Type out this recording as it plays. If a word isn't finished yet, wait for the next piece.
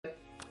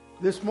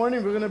This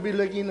morning we're going to be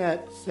looking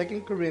at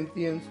 2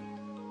 Corinthians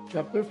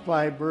chapter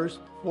 5, verse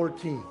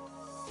 14.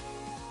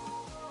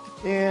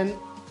 And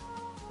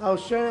I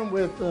was sharing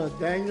with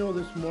Daniel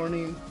this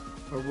morning,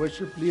 our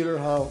worship leader,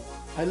 how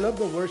I love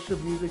the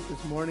worship music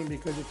this morning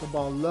because it's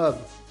about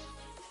love.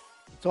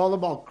 It's all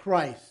about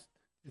Christ.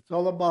 It's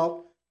all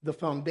about the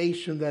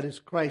foundation that is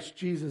Christ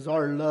Jesus,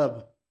 our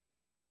love.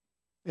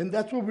 And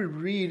that's what we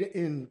read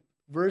in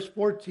verse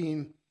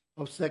 14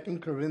 of 2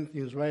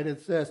 Corinthians, right?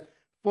 It says,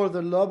 "For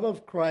the love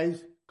of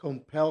Christ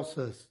compels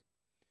us,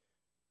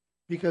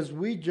 because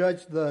we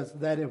judge thus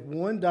that if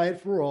one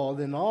died for all,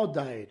 then all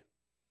died.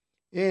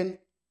 And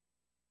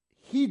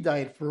he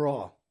died for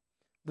all,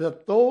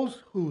 that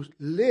those who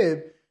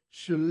live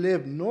should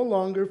live no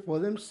longer for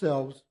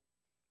themselves,"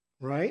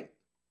 right?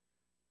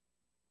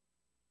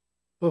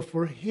 "But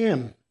for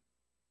him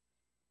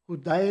who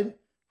died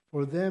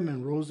for them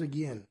and rose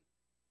again."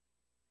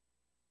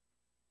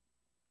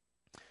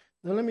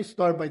 Now let me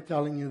start by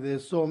telling you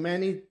this. So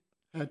Manny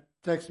had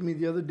texted me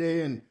the other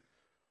day, and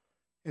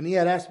he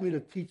had asked me to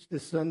teach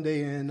this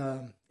Sunday.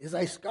 And as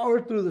I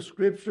scoured through the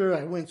scripture,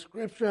 I went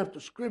scripture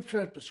after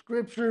scripture after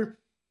scripture,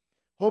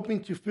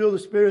 hoping to feel the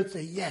Spirit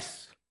say,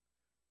 yes,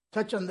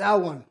 touch on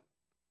that one.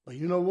 But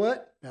you know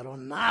what? Pero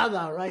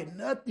nada, right?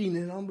 Nothing.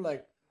 And I'm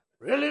like,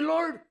 really,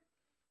 Lord?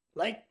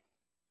 Like,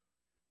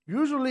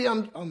 usually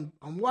I'm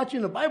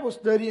watching a Bible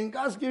study and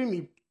God's giving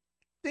me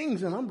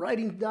things and I'm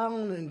writing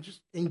down and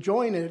just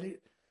enjoying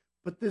it.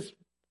 But this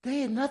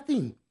day,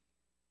 nothing.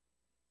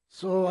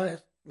 So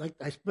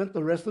I spent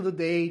the rest of the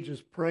day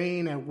just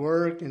praying at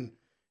work and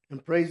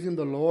praising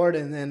the Lord,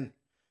 and then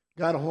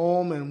got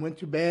home and went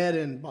to bed,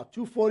 and about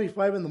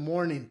 2:45 in the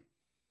morning,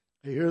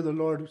 I hear the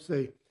Lord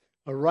say,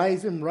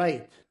 "Arise and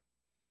write."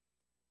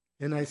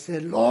 And I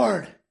said,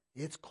 "Lord,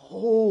 it's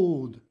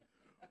cold."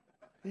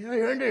 You know,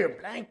 you're under your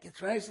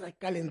blankets, right? It's like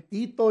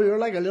calentito. You're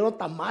like a little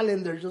tamal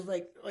in there, just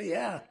like, oh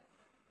yeah.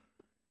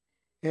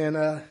 And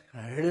I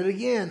heard it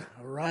again,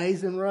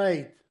 "Arise and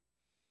write."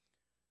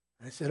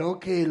 I said,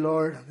 "Okay,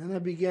 Lord." And then I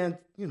began,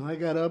 I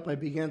got up, I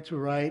began to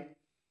write.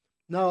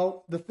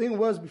 Now, the thing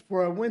was,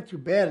 before I went to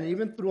bed, and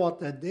even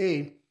throughout that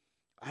day,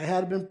 I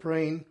had been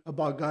praying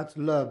about God's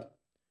love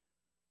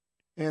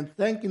and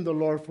thanking the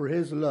Lord for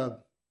his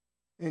love.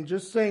 And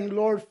just saying,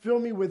 "Lord, fill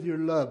me with your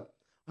love.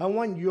 I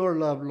want your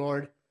love,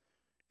 Lord."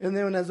 And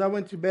then as I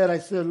went to bed, I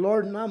said,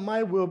 "Lord, not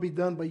my will be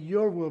done, but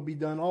your will be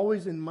done,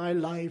 always in my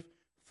life,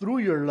 through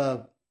your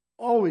love.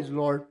 Always,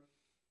 Lord."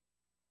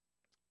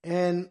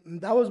 And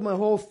that was my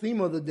whole theme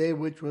of the day,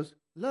 which was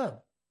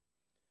love.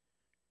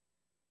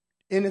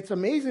 And it's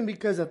amazing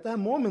because at that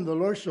moment, the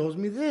Lord shows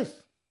me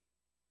this.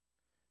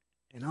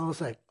 And I was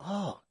like,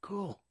 oh,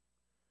 cool.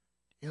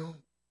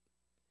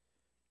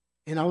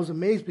 And I was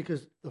amazed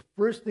because the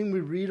first thing we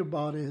read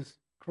about is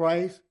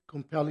Christ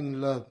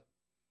compelling love.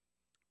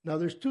 Now,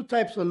 there's two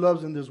types of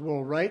loves in this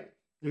world, right?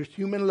 There's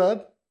human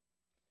love,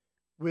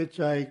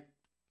 which I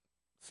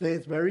say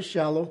it's very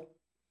shallow.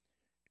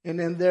 And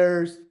then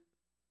there's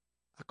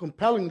a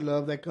compelling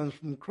love that comes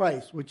from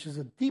Christ, which is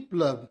a deep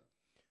love.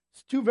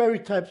 It's two very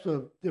types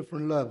of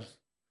different loves.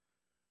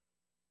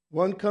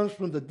 One comes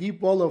from the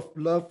deep well of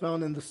love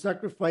found in the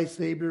sacrificed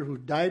Savior who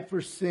died for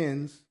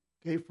sins,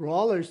 for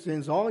all our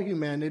sins, all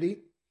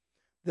humanity,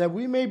 that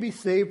we may be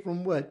saved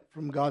from what?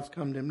 From God's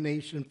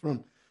condemnation,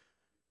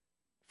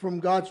 from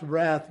God's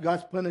wrath,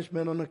 God's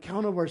punishment on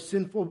account of our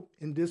sinful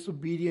and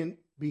disobedient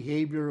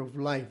behavior of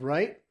life,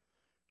 right?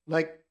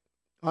 Like,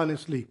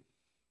 honestly,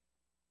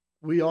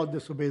 we all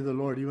disobey the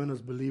Lord, even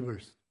as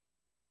believers.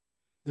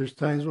 There's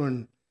times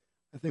when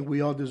I think we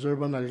all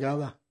deserve a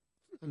nalgada,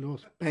 a little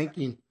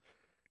spanking.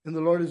 And the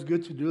Lord is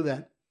good to do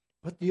that.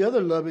 But the other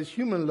love is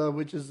human love,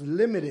 which is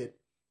limited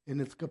in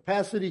its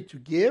capacity to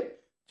give,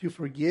 to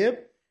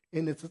forgive,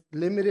 and it's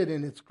limited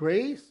in its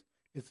grace.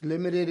 It's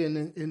limited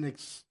in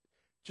its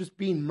just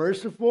being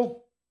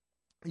merciful.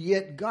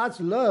 Yet God's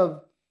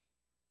love,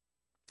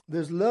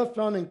 there's love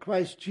found in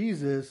Christ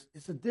Jesus.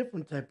 It's a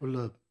different type of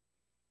love.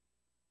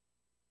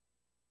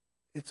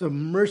 It's a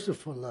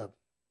merciful love.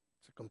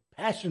 It's a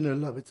compassionate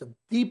love. It's a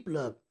deep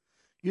love.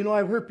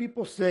 I've heard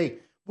people say,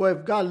 well,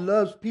 if God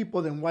loves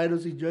people, then why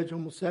does he judge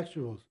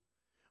homosexuals?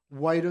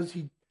 Why does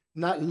he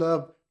not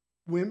love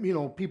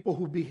women, people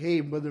who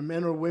behave, whether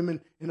men or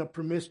women, in a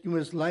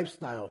promiscuous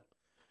lifestyle?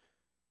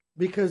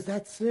 Because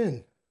that's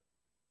sin.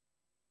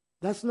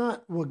 That's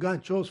not what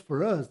God chose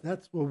for us.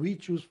 That's what we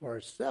choose for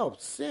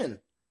ourselves,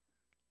 sin.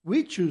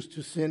 We choose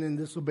to sin and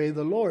disobey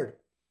the Lord.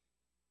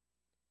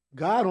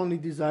 God only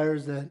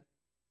desires that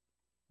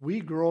we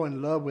grow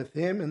in love with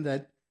him and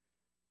that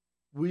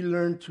we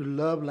learn to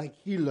love like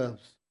he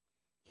loves.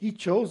 He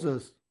chose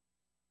us,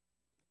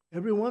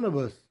 every one of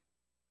us.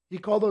 He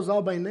called us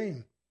all by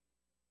name.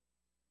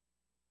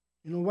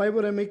 Why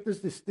would I make this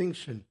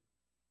distinction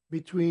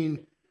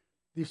between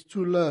these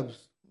two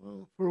loves?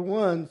 Well, for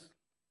one,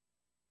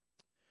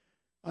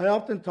 I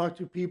often talk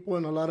to people,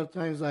 and a lot of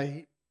times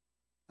I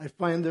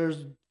find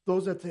there's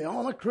those that say,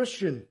 "Oh, I'm a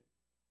Christian."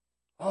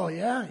 "Oh,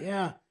 yeah,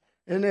 yeah."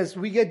 And as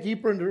we get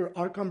deeper into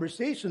our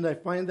conversation, I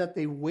find that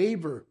they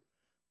waver.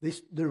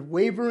 They're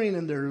wavering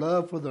in their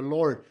love for the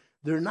Lord.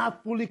 They're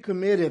not fully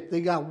committed.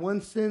 They got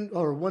one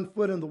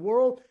foot in the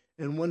world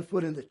and one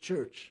foot in the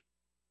church.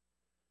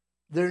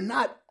 They're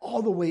not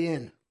all the way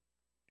in.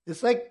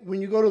 It's like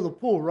when you go to the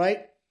pool,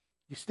 right?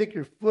 You stick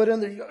your foot in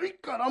there, you go, "Ay,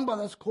 caramba,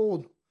 that's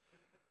cold."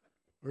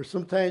 Or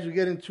sometimes you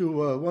get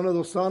into one of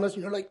those saunas,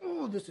 and you're like,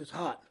 "Oh, this is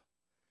hot."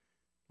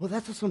 Well,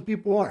 that's what some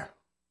people are.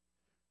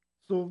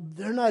 So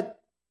they're not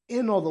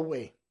in all the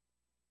way.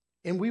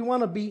 And we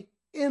want to be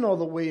in all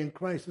the way in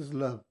Christ's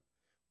love.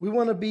 We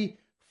want to be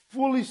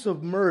fully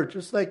submerged.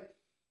 Just like,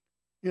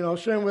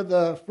 sharing with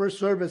the first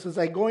service, it's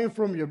like going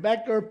from your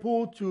backyard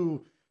pool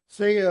to,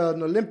 say,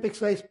 an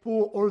Olympic-sized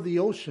pool or the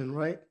ocean,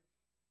 right?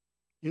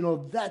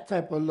 That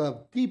type of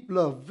love, deep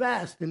love,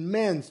 vast,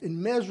 immense,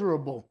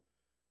 immeasurable.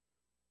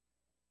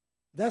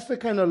 That's the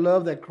kind of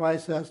love that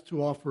Christ has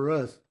to offer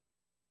us.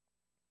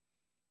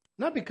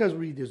 Not because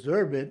we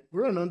deserve it.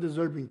 We're an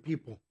undeserving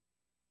people.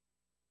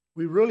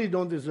 We really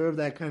don't deserve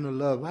that kind of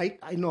love.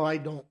 I know I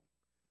don't.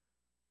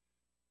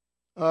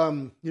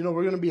 We're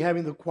going to be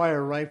having the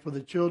choir, right, for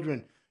the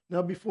children.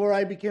 Now, before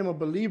I became a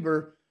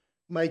believer,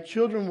 my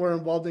children were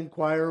involved in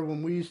choir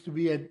when we used to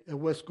be at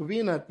West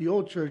Covina, at the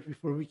old church,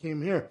 before we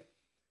came here.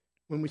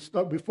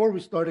 Before we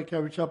started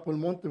Calvary Chapel in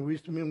Monte, we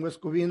used to be in West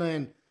Covina,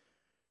 and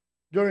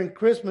during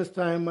Christmas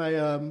time,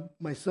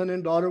 my son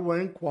and daughter were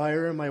in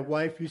choir, and my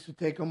wife used to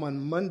take them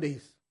on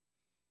Mondays.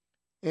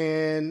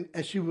 And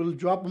as she would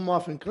drop them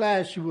off in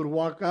class, she would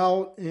walk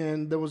out,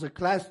 and there was a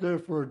class there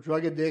for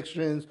drug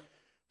addictions,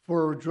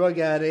 for drug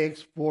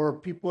addicts, for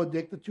people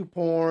addicted to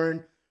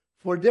porn,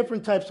 for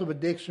different types of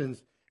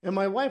addictions. And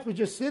my wife was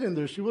just sitting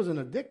there. She wasn't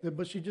addicted,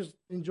 but she just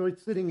enjoyed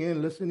sitting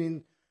in,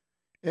 listening.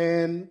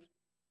 And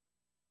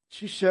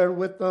she shared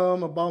with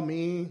them about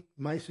me,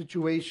 my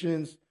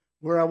situations,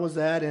 where I was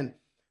at, and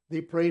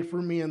they prayed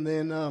for me. And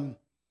then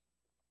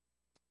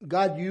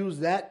God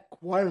used that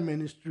choir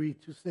ministry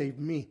to save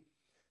me.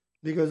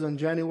 Because on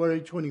January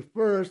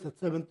 21st at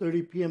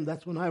 7:30 p.m.,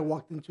 that's when I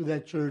walked into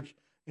that church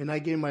and I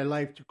gave my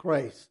life to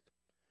Christ.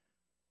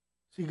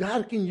 See,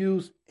 God can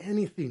use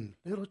anything.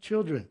 Little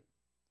children.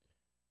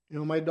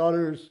 My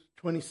daughter's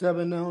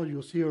 27 now.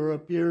 You'll see her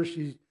up here.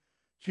 She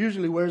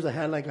usually wears a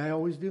hat like I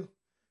always do.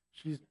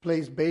 She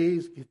plays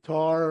bass,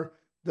 guitar,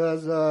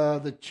 does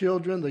the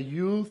children, the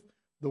youth,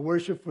 the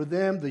worship for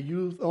them, the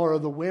youth or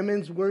the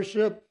women's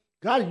worship.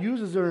 God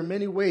uses her in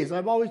many ways.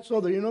 I've always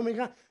told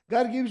her,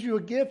 God gives you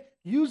a gift,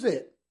 use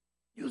it.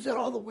 Use it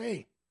all the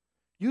way.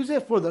 Use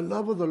it for the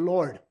love of the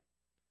Lord.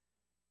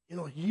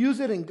 Use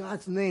it in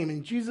God's name.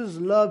 In Jesus'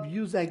 love,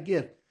 use that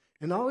gift.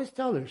 And I always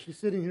tell her, she's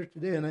sitting here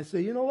today, and I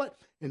say, you know what?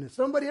 And if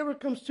somebody ever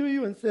comes to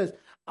you and says,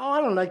 "Oh,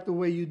 I don't like the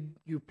way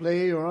you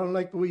play," or "I don't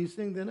like the way you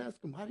sing," then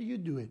ask them, "How do you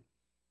do it?"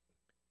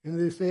 And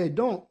they say, "I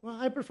don't." Well,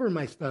 I prefer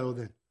my style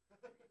then.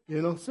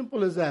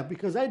 Simple as that,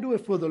 because I do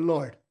it for the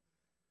Lord.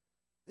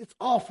 It's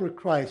all for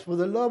Christ, for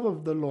the love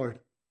of the Lord.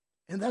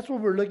 And that's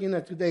what we're looking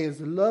at today, is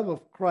the love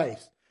of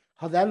Christ.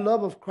 How that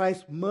love of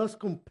Christ must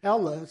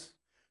compel us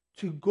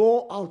to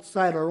go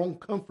outside our own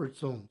comfort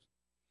zones,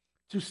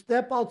 to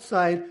step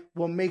outside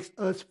what makes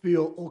us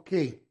feel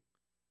okay.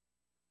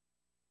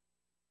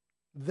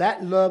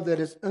 That love that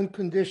is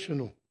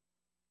unconditional.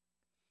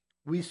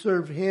 We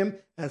serve Him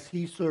as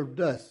He served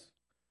us,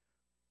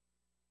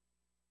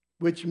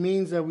 which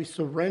means that we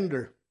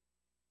surrender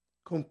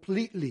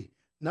completely,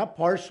 not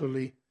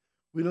partially.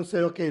 We don't say,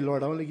 "Okay,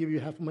 Lord, I only give you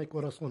half of my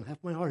corazón,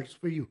 half my heart is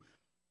for you."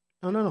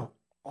 No.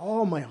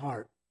 All my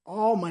heart,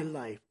 all my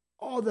life,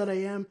 all that I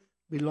am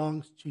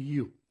belongs to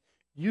you.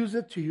 Use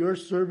it to your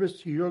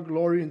service, to your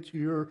glory, and to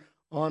your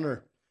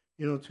honor.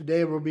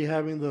 Today we'll be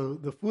having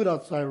the food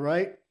outside,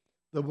 right?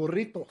 The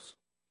burritos.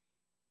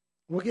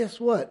 Well, guess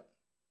what?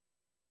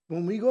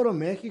 When we go to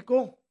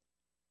Mexico,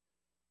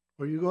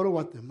 or you go to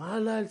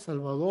Guatemala, El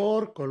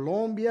Salvador,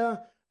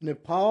 Colombia,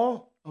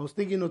 Nepal, I was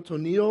thinking of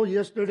Tonio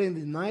yesterday in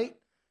the night,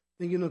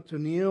 thinking of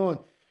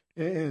Tonio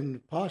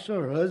and Pasha,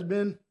 her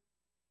husband,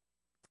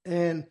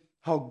 and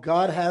how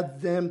God had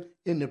them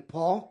in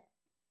Nepal,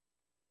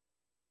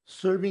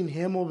 serving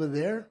Him over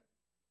there.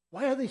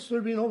 Why are they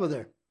serving over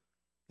there?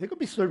 They could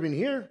be serving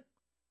here.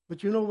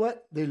 But you know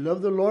what? They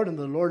love the Lord, and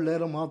the Lord led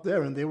them out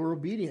there, and they were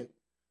obedient.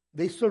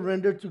 They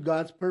surrendered to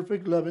God's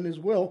perfect love and His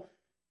will,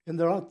 and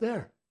they're out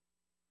there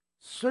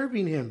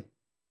serving Him.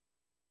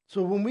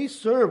 So when we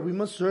serve, we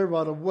must serve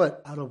out of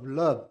what? Out of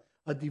love.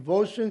 A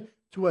devotion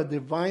to a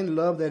divine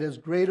love that is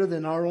greater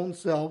than our own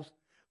selves,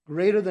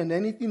 greater than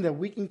anything that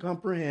we can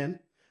comprehend,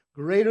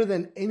 greater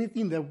than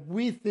anything that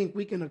we think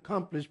we can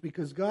accomplish,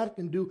 because God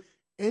can do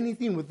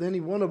anything with any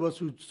one of us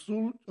who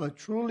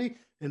truly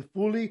and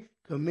fully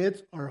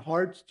commits our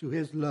hearts to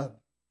His love.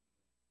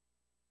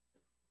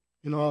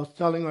 I was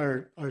telling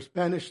our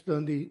Spanish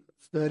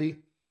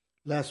study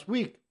last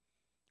week,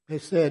 I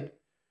said,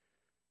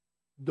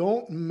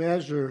 don't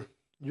measure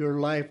your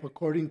life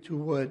according to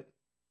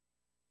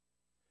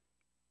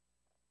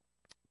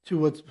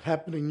what's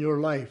happened in your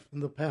life in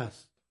the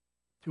past,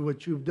 to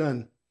what you've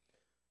done.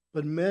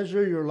 But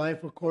measure your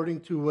life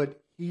according to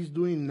what He's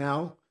doing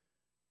now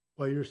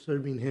while you're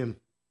serving Him.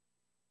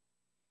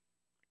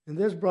 And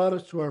this brought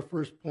us to our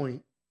first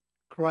point,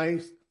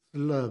 Christ's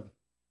love. It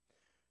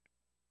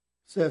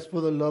says,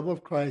 for the love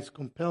of Christ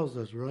compels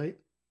us, right?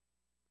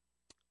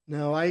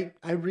 Now, I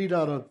read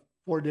out of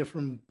 4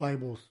 different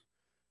Bibles.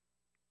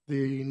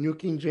 The New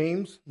King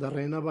James, the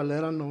Reina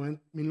Valera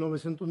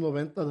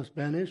 1990, the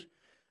Spanish.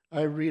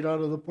 I read out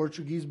of the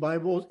Portuguese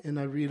Bibles, and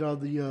I read out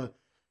of the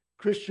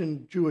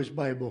Christian Jewish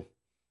Bible.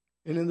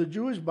 And in the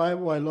Jewish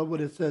Bible, I love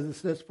what it says. It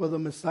says, for the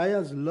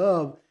Messiah's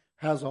love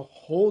has a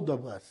hold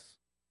of us.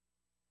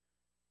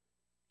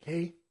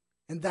 Okay?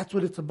 And that's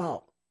what it's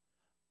about.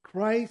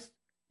 Christ,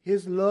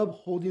 his love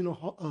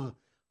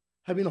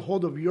having a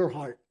hold of your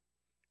heart.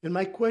 And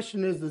my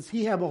question is, does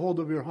he have a hold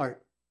of your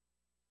heart?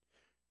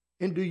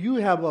 And do you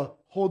have a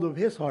hold of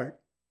his heart?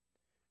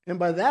 And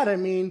by that I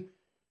mean,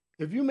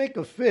 if you make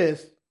a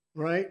fist,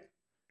 right?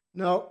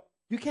 Now,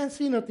 you can't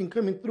see nothing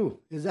coming through.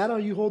 Is that how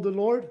you hold the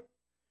Lord?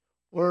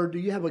 Or do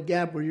you have a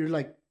gap where you're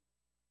like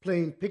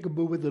playing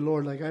peekaboo with the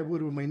Lord like I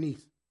would with my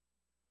niece?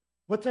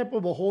 What type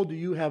of a hold do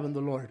you have in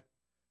the Lord?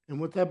 And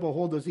what type of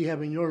hold does he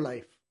have in your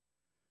life?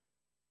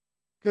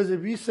 Because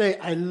if you say,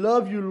 I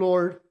love you,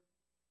 Lord,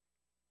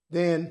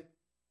 then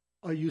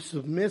are you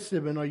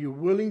submissive and are you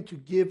willing to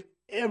give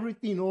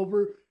everything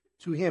over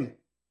to him?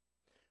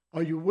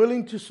 Are you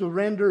willing to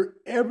surrender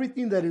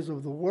everything that is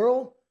of the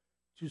world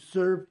to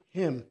serve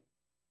him?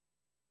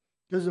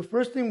 Because the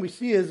first thing we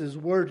see is his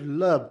word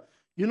love.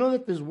 You know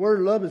that this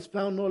word love is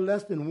found no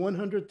less than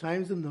 100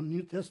 times in the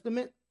New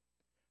Testament?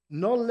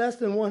 No less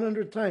than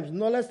 100 times.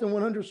 No less than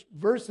 100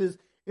 verses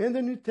in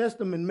the New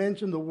Testament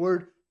mention the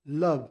word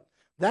love.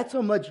 That's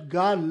how much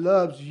God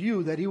loves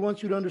you, that he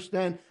wants you to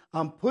understand.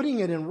 I'm putting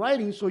it in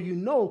writing so you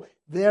know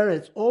there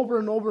it's over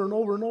and over and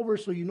over and over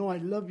so you know I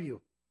love you.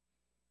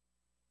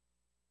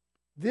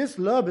 This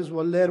love is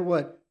what led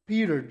what?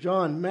 Peter,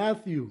 John,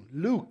 Matthew,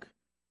 Luke,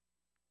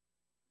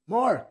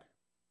 Mark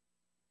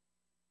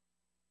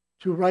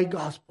to write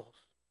gospels,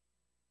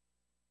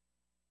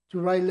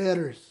 to write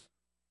letters.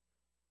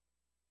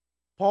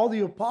 Paul the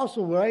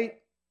Apostle, right?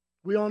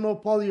 We all know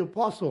Paul the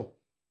Apostle.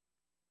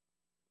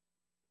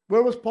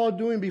 Where was Paul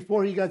doing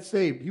before he got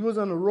saved? He was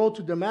on the road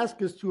to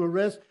Damascus to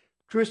arrest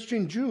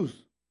Christian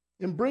Jews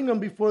and bring them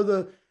before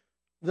the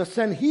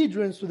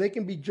Sanhedrin so they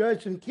can be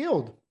judged and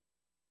killed.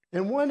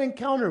 And one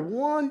encounter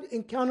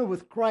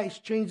with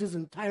Christ changed his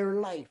entire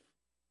life.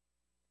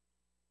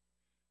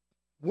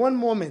 One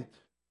moment,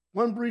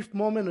 one brief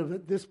moment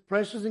of this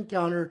precious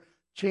encounter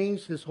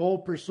changed his whole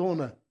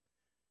persona.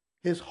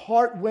 His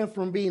heart went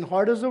from being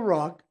hard as a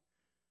rock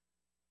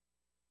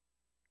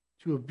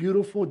to a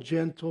beautiful,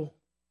 gentle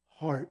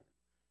heart,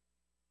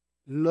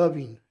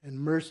 loving and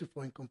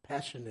merciful and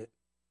compassionate,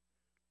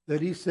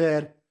 that he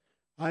said,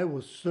 I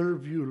will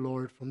serve you,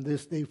 Lord, from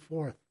this day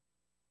forth.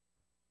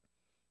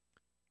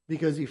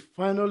 Because he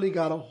finally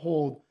got a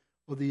hold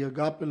of the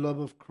agape love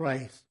of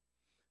Christ.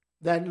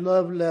 That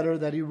love letter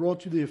that he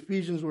wrote to the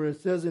Ephesians, where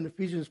it says in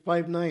Ephesians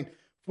 5:9,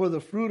 for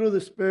the fruit of the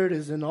Spirit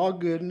is in all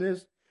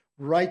goodness,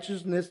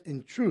 righteousness,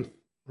 and truth,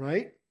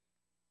 right?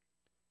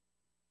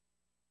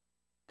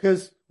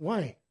 Because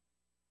why?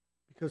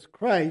 Because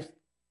Christ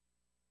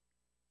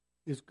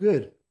is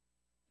good,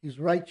 he's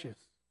righteous,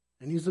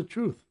 and he's the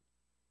truth.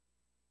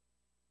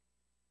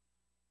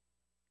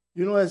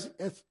 You know,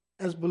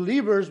 as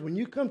believers, when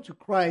you come to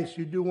Christ,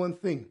 you do one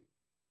thing.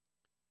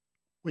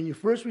 When you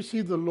first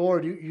receive the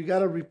Lord, you got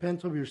to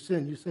repent of your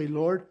sin. You say,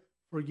 Lord,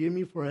 forgive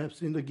me for I have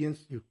sinned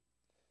against you.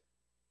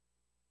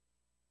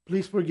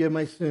 Please forgive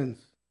my sins.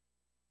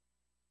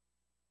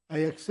 I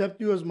accept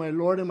you as my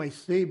Lord and my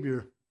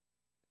Savior.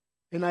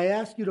 And I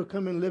ask you to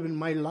come and live in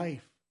my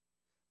life.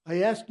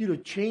 I ask you to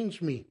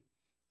change me.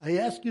 I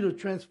ask you to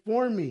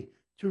transform me,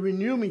 to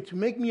renew me, to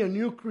make me a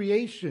new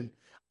creation.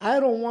 I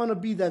don't want to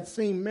be that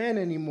same man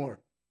anymore.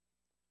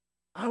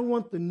 I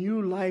want the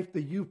new life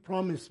that you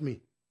promised me.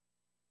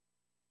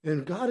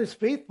 And God is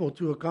faithful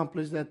to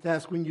accomplish that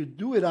task when you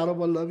do it out of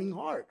a loving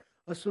heart,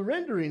 a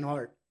surrendering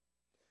heart.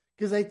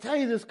 Because I tell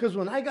you this, because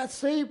when I got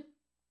saved,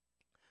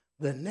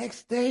 the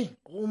next day,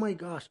 oh my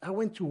gosh, I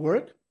went to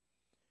work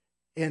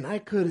and I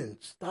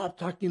couldn't stop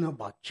talking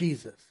about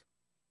Jesus.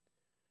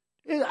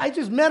 I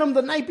just met him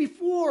the night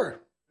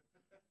before.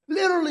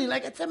 Literally,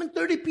 like at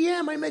 7:30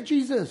 p.m., I met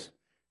Jesus.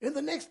 And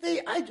the next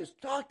day, I just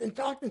talked and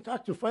talked and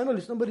talked. So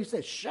finally, somebody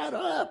said, shut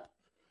up.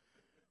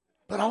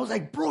 But I was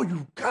like, bro,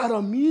 you got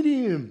to meet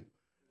him.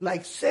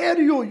 Like,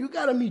 serio, you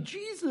got to meet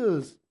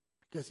Jesus.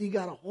 Because he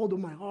got a hold of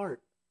my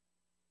heart.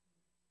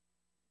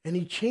 And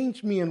he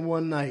changed me in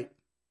one night.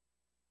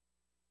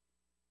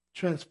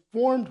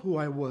 Transformed who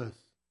I was.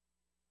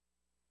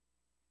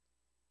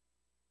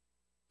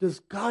 Does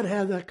God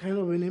have that kind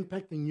of an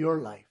impact in your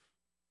life?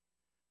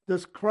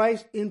 Does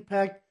Christ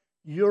impact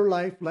your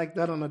life like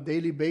that on a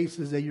daily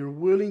basis, that you're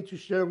willing to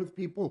share with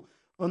people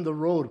on the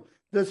road?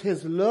 Does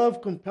his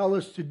love compel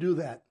us to do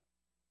that?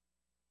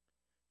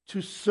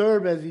 To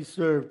serve as he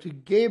served, to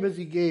give as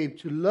he gave,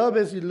 to love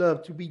as he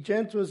loved, to be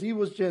gentle as he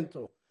was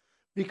gentle.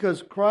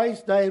 Because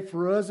Christ died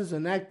for us as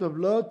an act of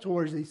love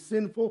towards a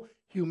sinful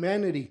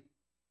humanity.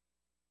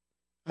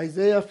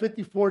 Isaiah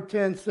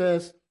 54:10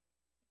 says,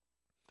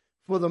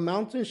 For the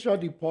mountains shall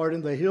depart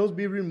and the hills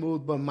be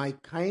removed, but my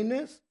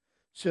kindness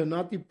shall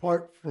not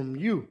depart from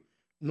you,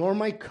 nor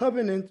my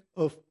covenant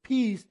of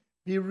peace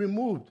be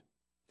removed.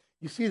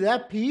 You see,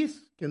 that peace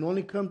can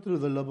only come through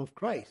the love of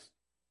Christ.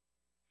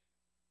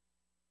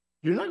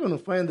 You're not going to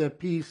find that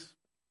peace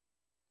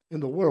in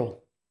the world.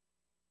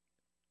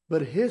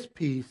 But his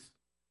peace,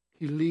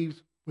 he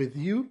leaves with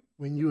you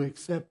when you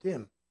accept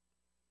him.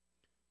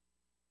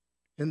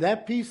 And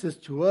that peace is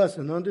to us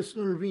an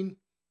undeserving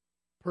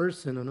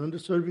person, an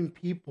undeserving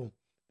people,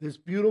 this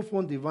beautiful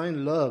and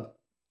divine love,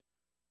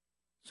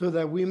 so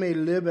that we may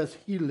live as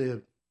he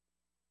lived.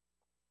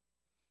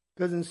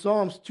 Because in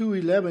Psalms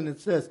 2:11 it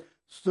says,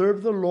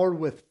 serve the Lord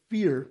with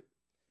fear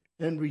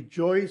and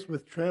rejoice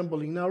with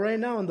trembling. Now right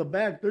now in the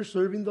back, they're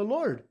serving the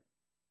Lord.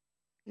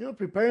 You know,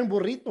 preparing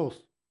burritos.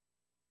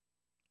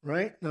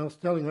 Right? And I was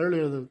telling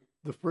earlier,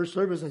 the first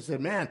service, I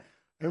said, man,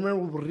 I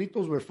remember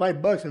burritos were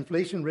 $5.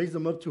 Inflation raised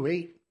them up to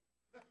 $8.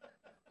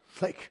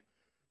 It's like,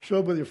 show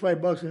up with your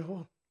 $5 and,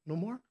 oh, no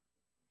more?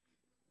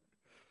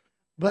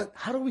 But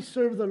how do we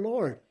serve the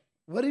Lord?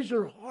 What is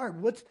your heart?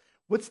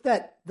 What's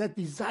that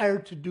desire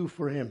to do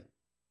for him?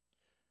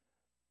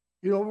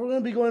 You know, we're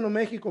going to be going to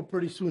Mexico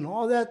pretty soon.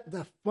 All that,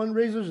 the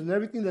fundraisers and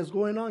everything that's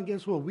going on,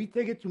 guess what? We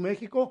take it to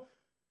Mexico.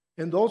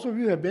 And those of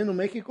you who have been to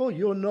Mexico,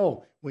 you'll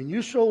know. When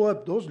you show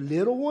up, those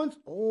little ones,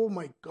 oh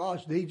my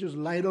gosh, they just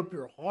light up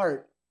your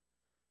heart.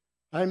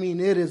 I mean,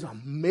 it is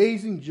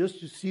amazing just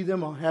to see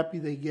them, how happy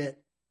they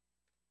get.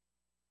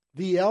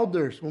 The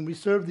elders, when we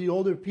serve the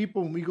older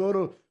people, when we go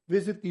to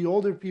visit the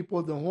older people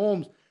at the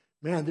homes,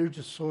 man, they're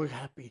just so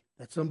happy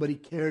that somebody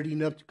cared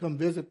enough to come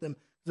visit them.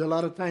 Because a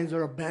lot of times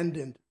they're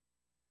abandoned.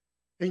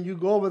 And you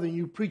go over them and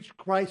you preach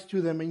Christ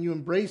to them and you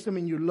embrace them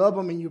and you love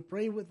them and you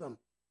pray with them.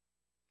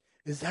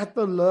 Is that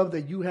the love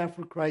that you have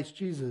for Christ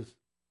Jesus?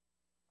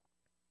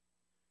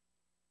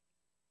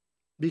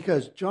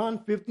 Because John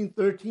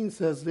 15:13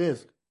 says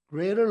this,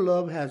 greater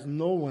love has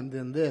no one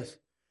than this,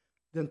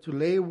 than to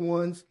lay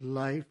one's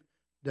life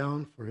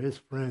down for his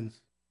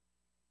friends.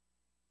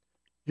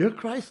 You're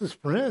Christ's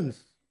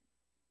friends.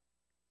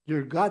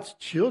 You're God's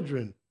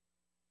children.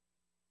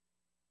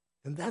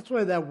 And that's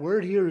why that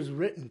word here is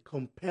written,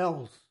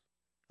 compels,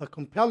 a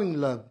compelling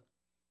love.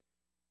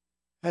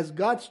 As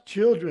God's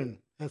children,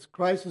 as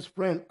Christ's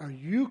friend, are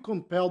you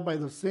compelled by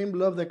the same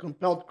love that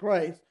compelled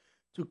Christ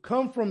to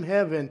come from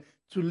heaven,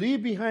 to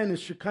leave behind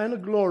his Shekinah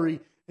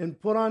glory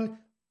and put on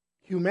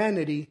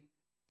humanity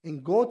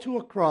and go to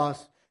a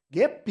cross,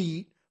 get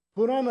beat,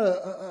 put on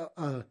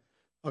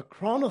a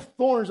crown of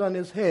thorns on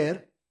his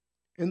head,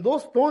 and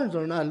those thorns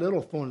are not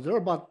little thorns, they're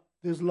about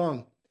this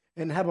long,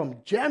 and have them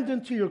jammed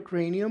into your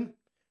cranium,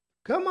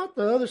 come out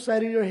the other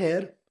side of your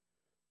head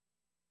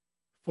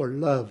for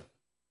love.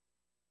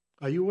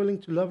 Are you willing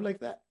to love like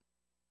that?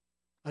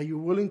 Are you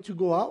willing to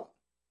go out?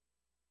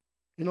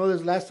 You know,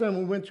 this last time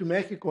we went to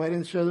Mexico, I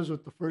didn't share this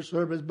with the first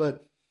service,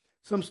 but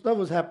some stuff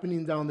was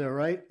happening down there,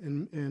 right,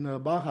 in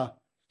Baja.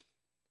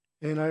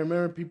 And I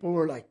remember people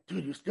were like,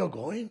 dude, you still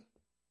going?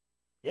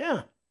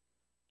 Yeah.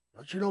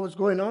 Don't you know what's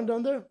going on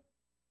down there?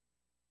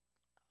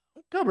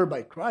 I'm covered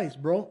by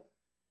Christ, bro.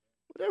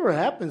 Whatever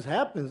happens,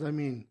 happens. I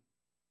mean,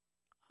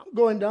 I'm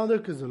going down there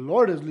because the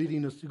Lord is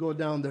leading us to go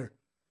down there.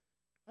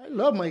 I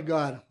love my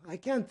God. I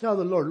can't tell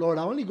the Lord, Lord,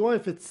 I only go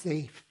if it's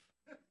safe.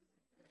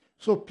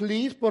 So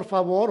please, por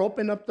favor,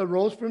 open up the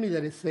roads for me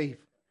that is safe.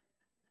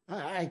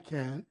 I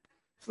can't.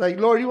 It's like,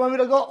 Lord, you want me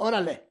to go?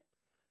 Órale.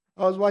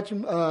 I was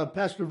watching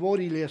Pastor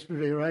Vodi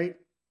yesterday, right?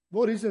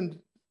 Vodi's in,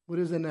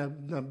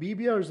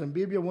 Namibia or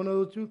Zambia, one of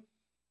the two.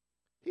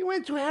 He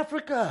went to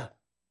Africa.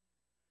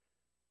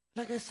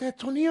 Like I said,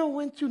 Tonia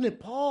went to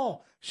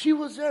Nepal. She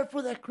was there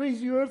for that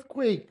crazy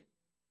earthquake.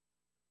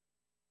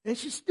 And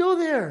she's still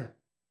there.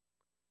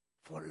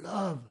 For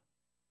love.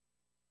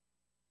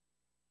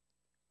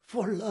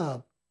 For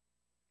love.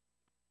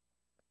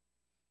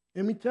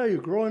 Let me tell you,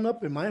 growing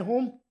up in my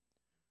home,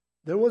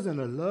 there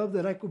wasn't a love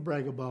that I could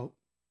brag about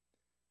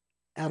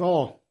at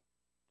all.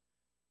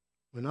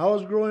 When I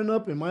was growing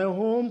up in my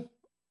home,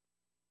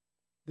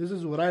 this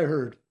is what I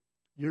heard.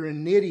 You're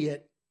an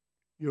idiot.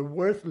 You're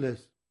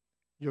worthless.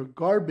 You're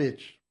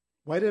garbage.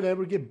 Why did I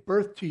ever give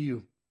birth to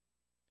you?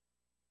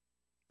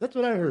 That's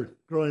what I heard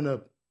growing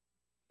up.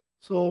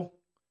 So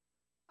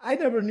I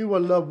never knew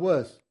what love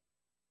was.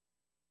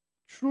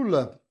 True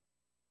love.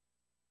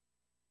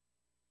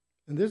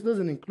 And this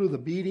doesn't include the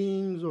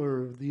beatings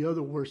or the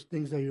other worst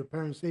things that your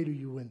parents say to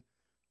you when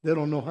they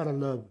don't know how to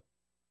love.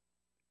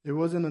 It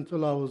wasn't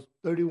until I was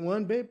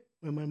 31, babe,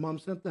 when my mom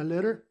sent that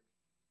letter.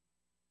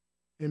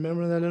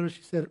 Remember that letter?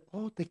 She said,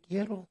 oh, te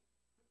quiero.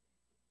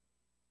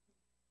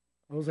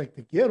 I was like,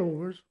 te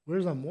quiero?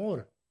 Where's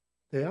amor?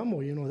 Te amo,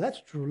 you know,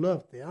 that's true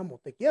love. Te amo.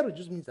 Te quiero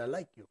just means I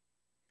like you.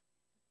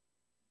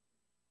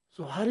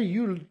 So how do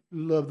you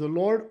love the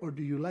Lord, or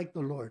do you like the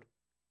Lord?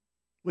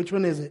 Which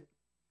one is it?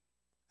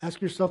 Ask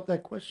yourself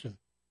that question.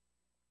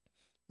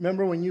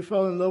 Remember when you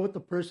fell in love with the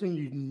person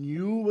you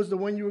knew was the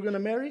one you were going to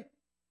marry?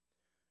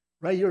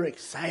 Right? You're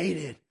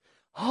excited.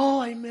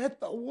 Oh, I met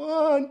the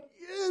one.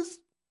 Yes.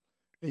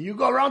 And you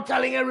go around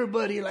telling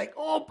everybody, like,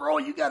 oh, bro,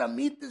 you got to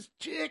meet this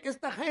chick.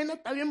 Esta jaina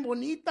está bien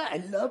bonita. I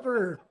love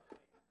her.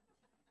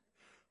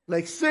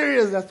 Like,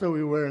 serious, that's what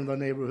we were in the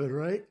neighborhood,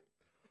 right?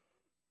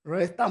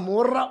 Right? Esta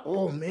morra,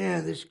 oh,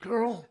 man, this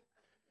girl.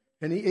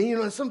 And you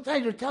know,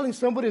 sometimes you're telling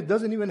somebody that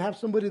doesn't even have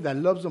somebody that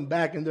loves them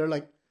back, and they're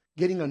like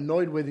getting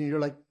annoyed with you. And you're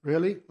like,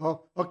 really?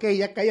 Oh, okay,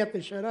 ya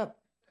cállate, shut up.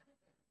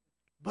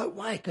 But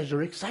why? Because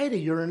you're excited.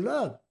 You're in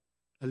love.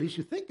 At least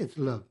you think it's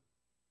love.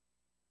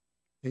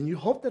 And you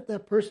hope that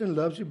that person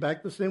loves you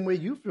back the same way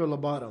you feel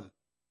about them.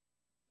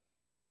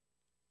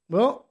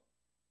 Well,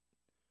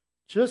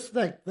 just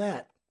like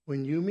that,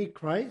 when you meet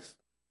Christ,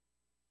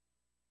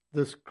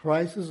 does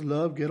Christ's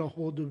love get a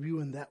hold of you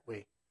in that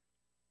way?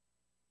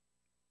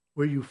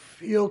 Where you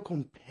feel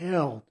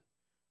compelled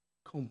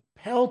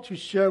to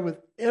share with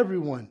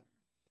everyone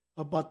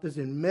about this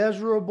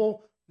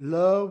immeasurable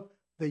love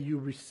that you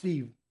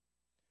receive.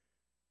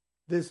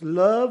 This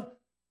love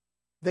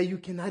that you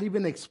cannot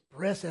even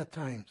express at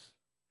times.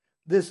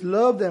 This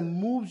love that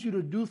moves you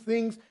to do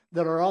things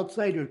that are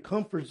outside your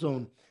comfort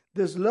zone.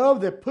 This love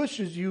that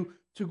pushes you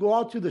to go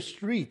out to the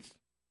streets.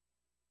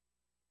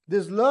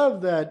 This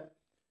love that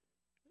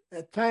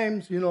at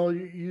times, you know,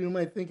 you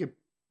might think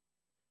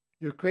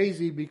you're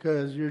crazy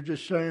because you're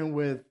just sharing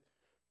with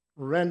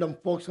random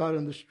folks out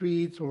in the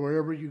streets or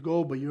wherever you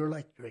go, but you're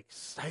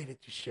excited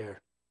to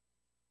share.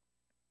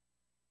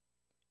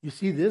 You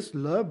see, this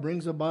love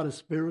brings about a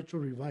spiritual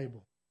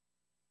revival.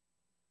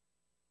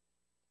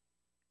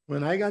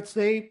 When I got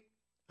saved,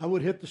 I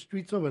would hit the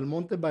streets of El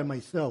Monte by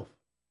myself.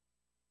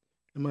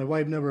 And my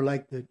wife never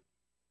liked it.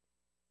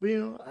 But, you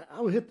know,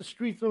 I would hit the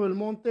streets of El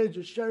Monte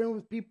just sharing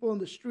with people in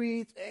the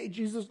streets. Hey,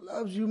 Jesus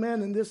loves you,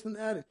 man, and this and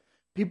that.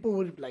 People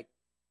would, like,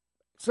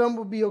 some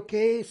would be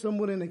okay. Some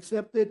wouldn't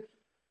accept it.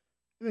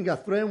 Even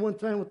got threatened one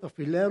time with a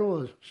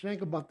filero, a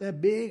shank about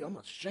that big. I'm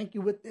going to shank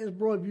you with this,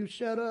 bro, if you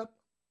shut up.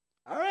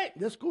 All right,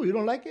 that's cool. You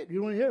don't like it?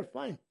 You don't hear it?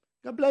 Fine.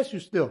 God bless you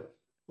still.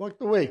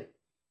 Walked away.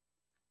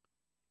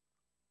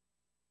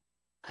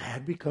 I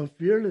had become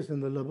fearless in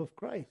the love of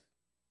Christ.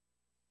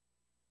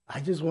 I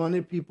just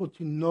wanted people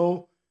to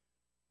know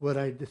what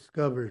I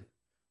discovered,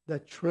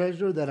 that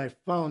treasure that I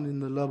found in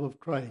the love of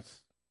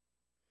Christ.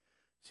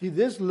 See,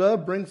 this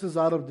love brings us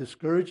out of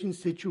discouraging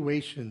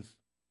situations.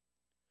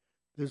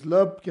 This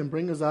love can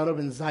bring us out of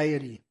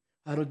anxiety,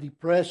 out of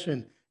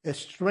depression. It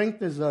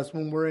strengthens us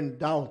when we're in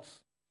doubts.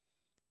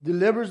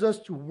 Delivers us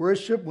to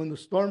worship when the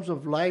storms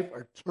of life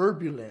are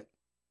turbulent.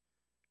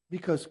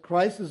 Because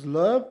Christ's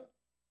love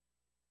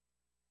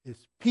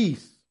is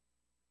peace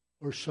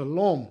or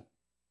shalom.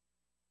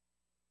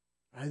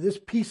 Right? This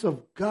peace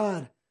of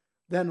God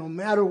that no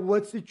matter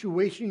what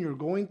situation you're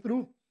going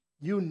through,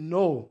 you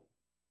know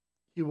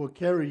He will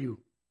carry you.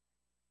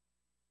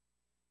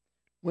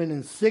 When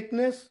in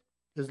sickness,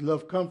 His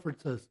love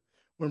comforts us.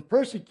 When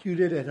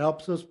persecuted, it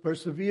helps us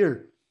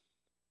persevere.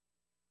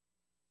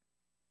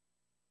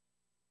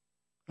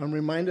 I'm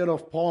reminded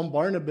of Paul and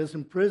Barnabas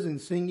in prison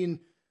singing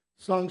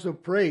songs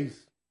of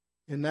praise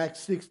in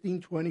Acts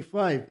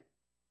 16:25.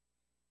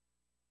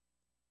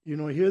 You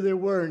know, here they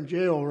were in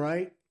jail,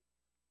 right?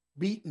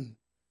 Beaten.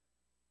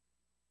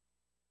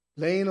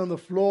 Laying on the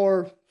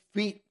floor,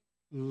 feet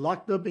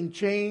locked up in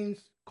chains,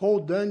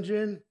 cold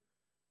dungeon.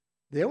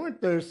 They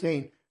weren't there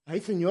saying, ay,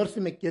 Señor, si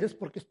me quieres,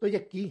 porque estoy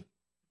aquí.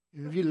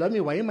 If you love me,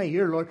 why am I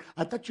here, Lord?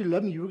 I thought you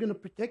loved me. You were going to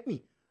protect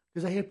me.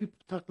 Because I hear people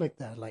talk like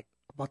that, like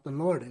about the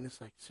Lord. And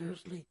it's like,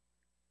 seriously?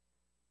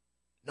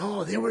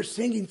 No, they were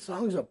singing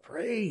songs of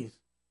praise.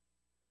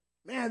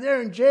 Man,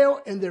 they're in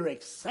jail and they're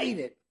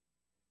excited.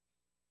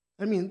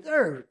 I mean,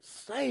 they're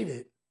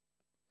excited.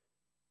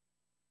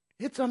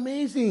 It's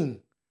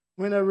amazing.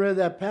 When I read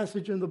that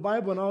passage in the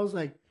Bible, and I was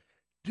like,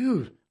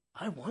 dude,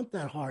 I want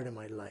that heart in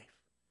my life.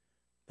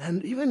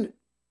 And even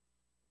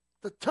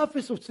the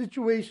toughest of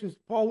situations,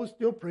 Paul was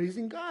still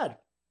praising God.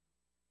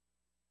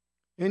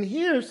 And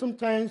here,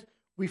 sometimes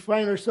we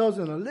find ourselves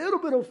in a little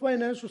bit of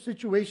financial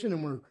situation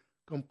and we're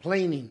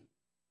complaining,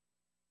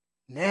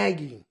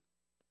 nagging,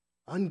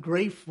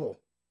 ungrateful.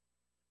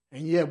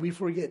 And yet we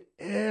forget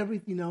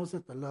everything else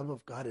that the love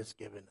of God has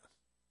given us.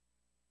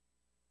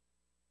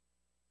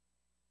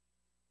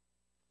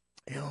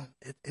 You know,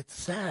 it's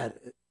sad.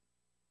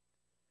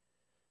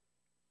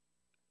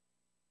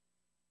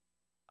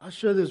 I'll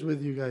share this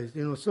with you guys.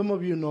 You know, some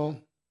of you know,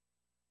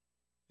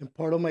 and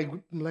part of my,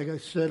 like I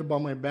said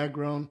about my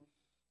background,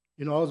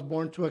 you know, I was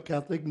born to a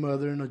Catholic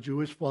mother and a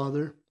Jewish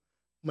father.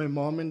 My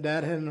mom and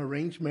dad had an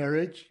arranged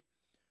marriage,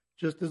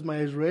 just as my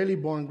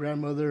Israeli-born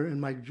grandmother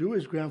and my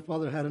Jewish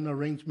grandfather had an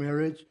arranged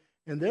marriage,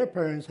 and their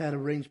parents had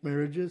arranged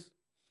marriages.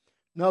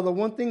 Now, the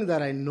one thing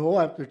that I know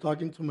after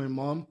talking to my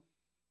mom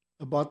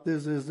about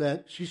this is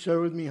that she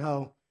shared with me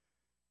how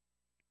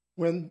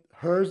when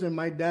hers and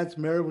my dad's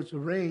marriage was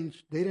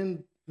arranged, they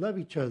didn't love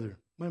each other.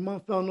 My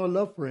mom felt no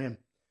love for him.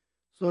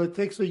 So it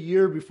takes a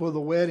year before the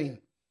wedding.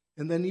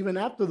 And then even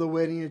after the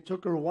wedding, it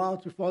took her a while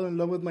to fall in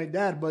love with my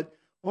dad. But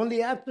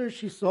only after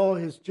she saw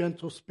his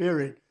gentle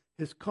spirit,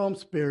 his calm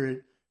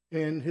spirit,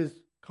 and his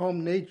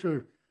calm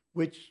nature,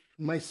 which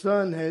My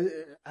son,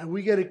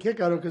 we get a kick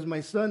out of it because my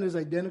son is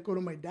identical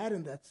to my dad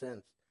in that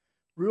sense.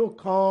 Real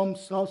calm,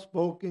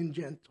 soft-spoken,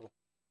 gentle.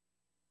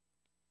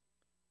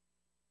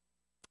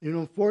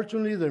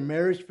 Unfortunately, their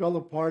marriage fell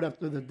apart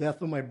after the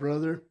death of my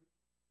brother.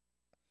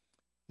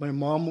 My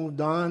mom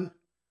moved on,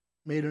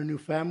 made her new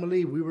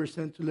family. Me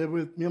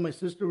and my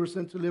sister were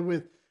sent to live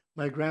with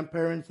my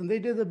grandparents, and they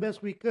did the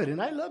best we could. And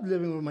I loved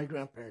living with my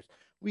grandparents.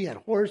 We had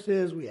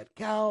horses, we had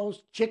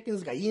cows,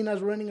 chickens,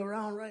 gallinas running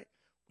around, right?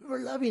 We were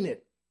loving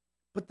it.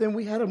 But then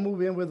we had to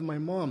move in with my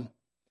mom.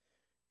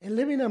 And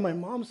living at my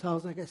mom's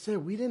house, like I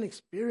said, we didn't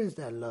experience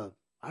that love.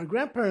 Our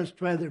grandparents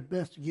tried their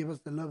best to give us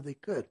the love they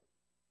could.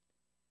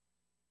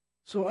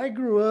 So I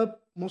grew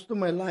up most of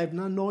my life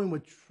not knowing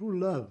what true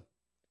love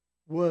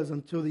was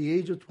until the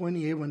age of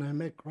 28 when I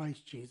met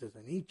Christ Jesus,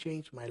 and he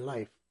changed my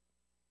life.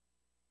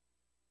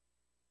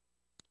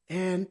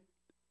 And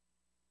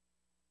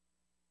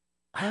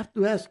I have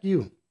to ask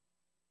you,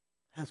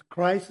 has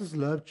Christ's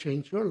love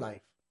changed your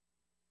life?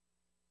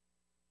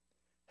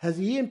 Has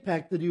he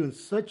impacted you in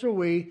such a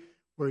way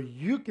where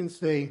you can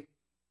say,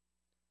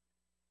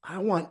 I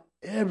want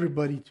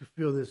everybody to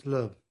feel this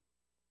love?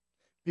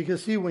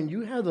 Because see, when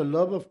you have the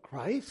love of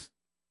Christ,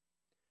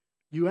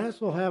 you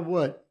also have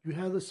what? You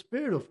have the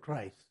Spirit of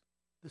Christ,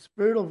 the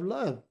Spirit of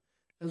love,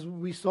 as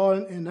we saw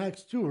in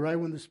Acts 2, right?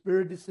 When the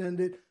Spirit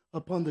descended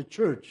upon the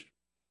church.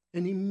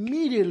 And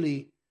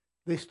immediately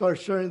they start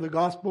sharing the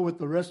gospel with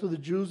the rest of the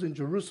Jews in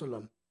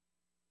Jerusalem.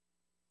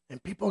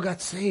 And people got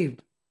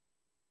saved.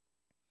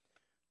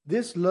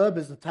 This love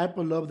is the type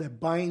of love that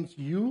binds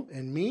you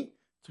and me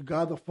to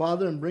God the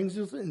Father and brings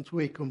us into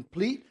a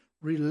complete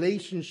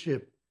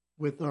relationship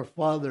with our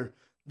Father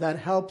that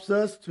helps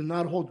us to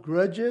not hold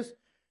grudges,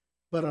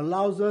 but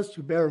allows us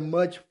to bear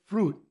much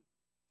fruit.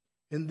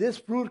 And this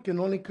fruit can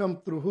only come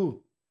through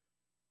who?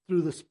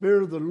 Through the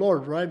Spirit of the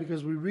Lord, right?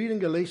 Because we read in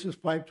Galatians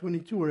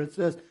 5:22 where it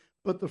says,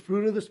 but the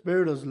fruit of the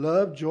Spirit is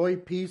love, joy,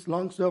 peace,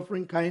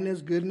 long-suffering,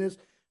 kindness, goodness,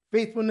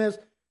 faithfulness,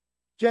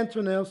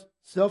 gentleness,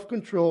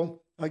 self-control.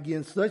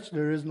 Against such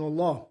there is no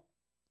law.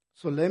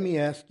 So let me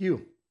ask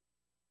you,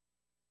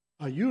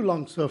 are you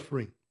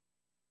long-suffering?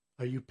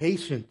 Are you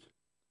patient?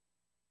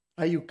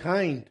 Are you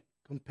kind,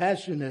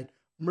 compassionate,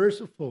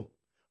 merciful?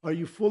 Are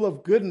you full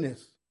of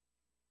goodness?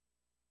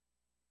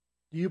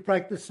 Do you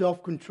practice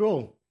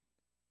self-control?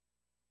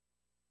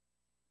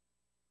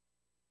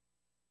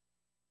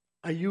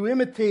 Are you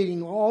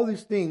imitating all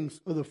these things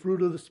of the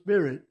fruit of the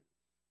Spirit?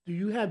 Do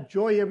you have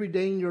joy every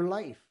day in your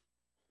life?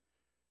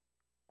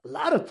 A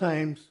lot of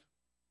times,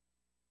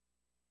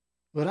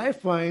 what I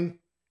find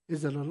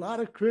is that a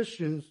lot of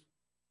Christians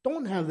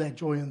don't have that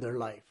joy in their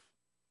life.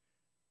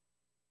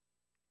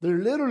 They're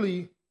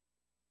literally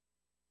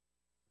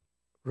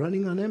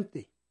running on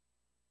empty.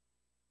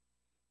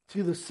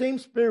 See, the same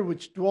Spirit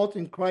which dwelt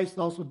in Christ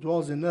also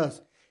dwells in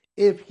us.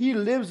 If he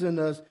lives in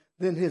us,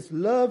 then his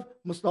love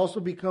must also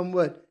become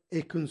what?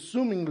 A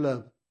consuming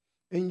love.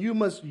 And you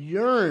must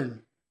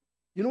yearn.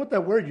 You know what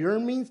that word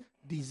yearn means?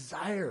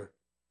 Desire,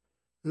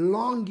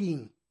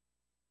 longing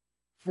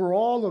for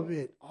all of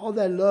it, all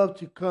that love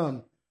to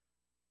come.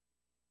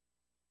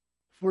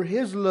 For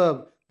his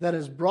love that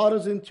has brought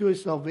us into a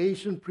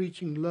salvation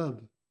preaching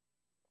love.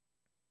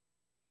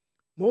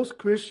 Most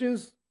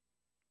Christians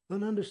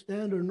don't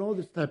understand or know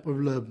this type of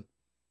love.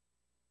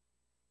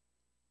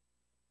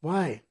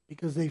 Why?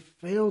 Because they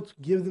fail to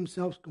give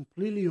themselves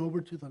completely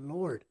over to the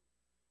Lord.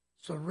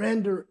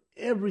 Surrender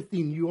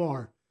everything you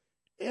are,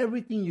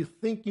 everything you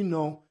think you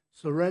know,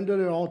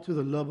 surrender it all to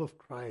the love of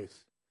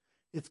Christ.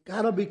 It's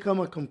got to become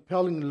a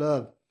compelling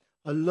love,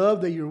 a love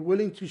that you're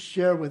willing to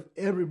share with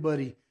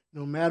everybody,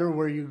 no matter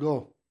where you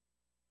go.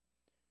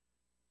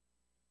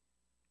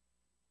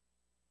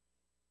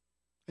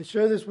 I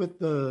shared this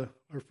with our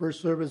first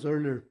service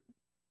earlier.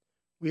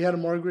 We had a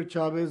Margaret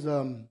Chavez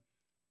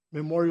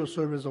memorial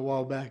service a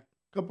while back,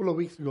 a couple of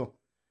weeks ago.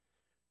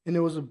 And it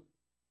was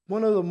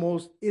one of the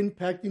most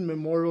impacting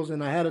memorials,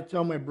 and I had to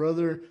tell my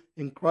brother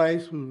in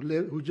Christ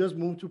who just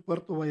moved to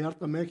Puerto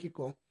Vallarta,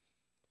 Mexico,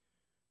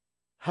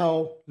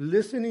 how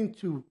listening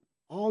to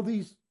all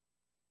these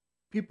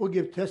people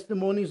give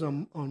testimonies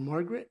on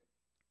Margaret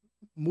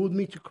moved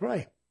me to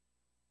cry.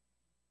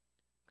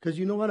 Because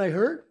you know what I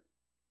heard?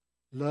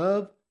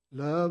 Love,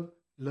 love,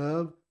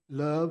 love,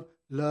 love,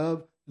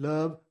 love,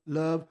 love,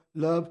 love,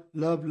 love,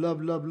 love,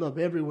 love, love, love,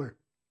 everywhere.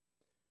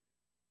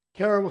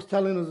 Carol was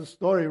telling us a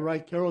story,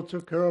 right? Carol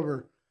took care of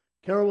her.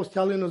 Carol was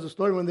telling us a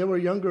story when they were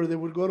younger, they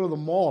would go to the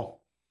mall.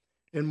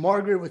 And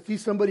Margaret would see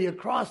somebody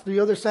across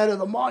the other side of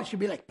the mall. She'd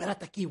be like,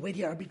 "Espérate aquí, wait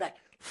here, I'll be back."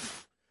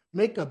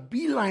 Make a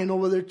beeline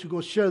over there to go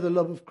share the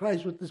love of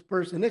Christ with this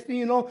person. Next thing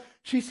you know,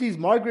 she sees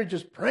Margaret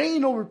just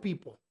praying over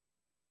people.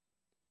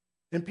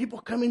 And people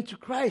coming to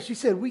Christ. She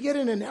said, we get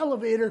in an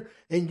elevator,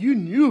 and you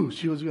knew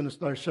she was going to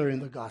start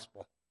sharing the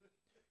gospel.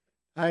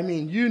 I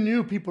mean, you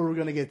knew people were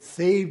going to get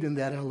saved in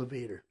that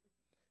elevator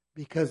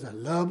because the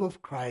love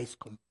of Christ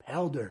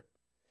compelled her.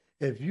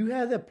 If you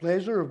had the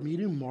pleasure of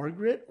meeting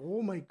Margaret,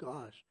 oh my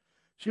gosh,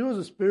 she was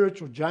a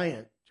spiritual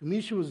giant. To me,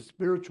 she was a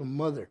spiritual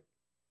mother.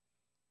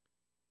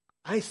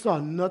 I saw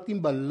nothing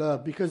but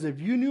love. Because if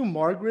you knew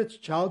Margaret's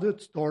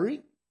childhood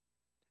story,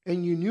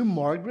 and you knew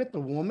Margaret, the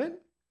woman,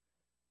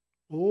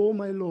 oh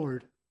my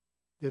Lord,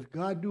 did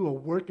God do a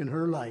work in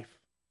her life.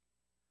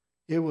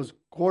 It was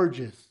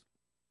gorgeous.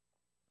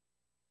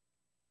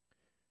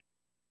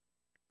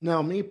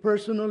 Now, me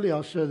personally,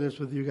 I'll share this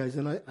with you guys,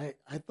 and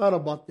I thought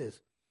about this.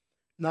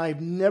 Now,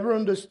 I've never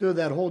understood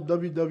that whole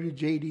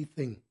WWJD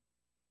thing.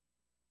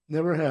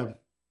 Never have.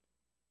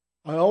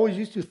 I always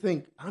used to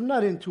think, I'm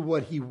not into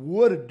what he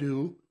would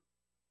do,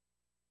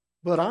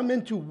 but I'm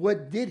into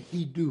what did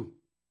he do.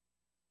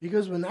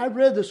 Because when I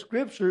read the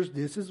scriptures,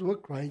 this is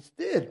what Christ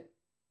did.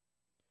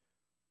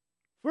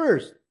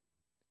 First,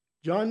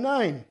 John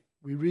 9,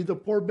 we read the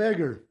poor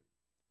beggar.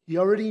 He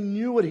already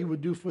knew what he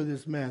would do for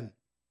this man.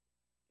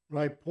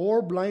 Right?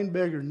 Poor blind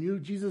beggar knew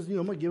Jesus knew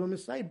I'm going to give him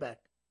his sight back.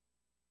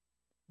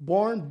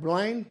 Born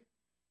blind,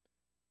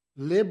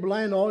 lived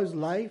blind all his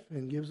life,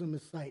 and gives him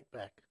his sight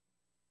back.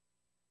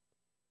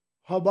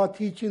 How about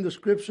teaching the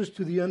scriptures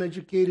to the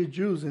uneducated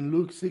Jews in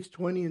Luke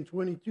 6:20 and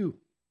 22?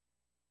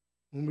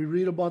 When we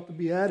read about the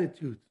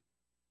Beatitudes.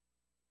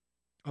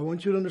 I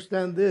want you to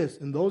understand this.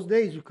 In those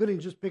days, you couldn't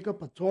just pick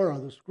up a Torah,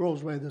 the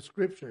scrolls, right, the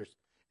scriptures,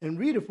 and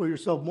read it for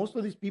yourself. Most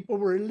of these people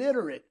were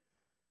illiterate.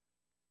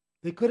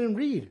 They couldn't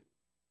read.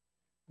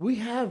 We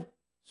have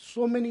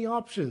so many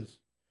options.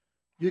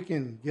 You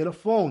can get a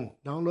phone,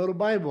 download a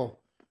Bible,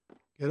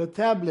 get a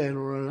tablet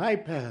or an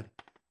iPad,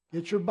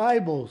 get your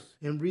Bibles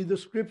and read the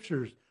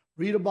scriptures.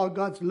 Read about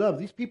God's love.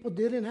 These people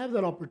didn't have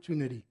that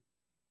opportunity.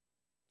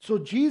 So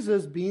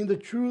Jesus, being the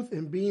truth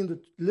and being the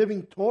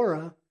living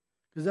Torah,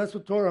 because that's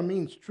what Torah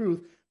means,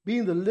 truth,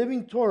 being the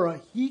living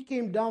Torah, he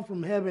came down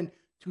from heaven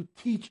to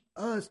teach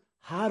us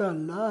how to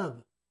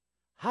love.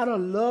 How to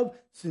love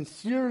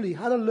sincerely,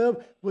 how to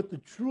love with the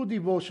true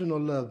devotional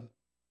love.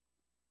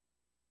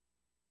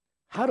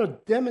 How to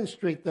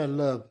demonstrate that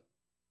love.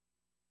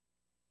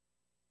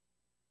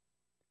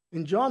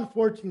 In John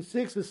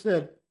 14:6 it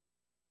said,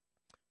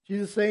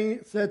 Jesus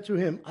said to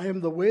him, I am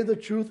the way, the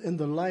truth, and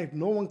the life.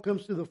 No one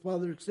comes to the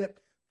Father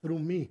except through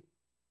me.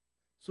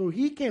 So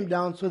he came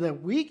down so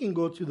that we can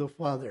go to the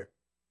Father.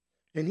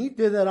 And he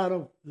did that out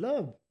of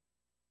love.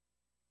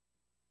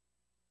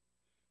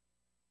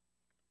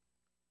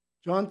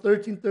 John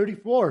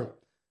 13:34.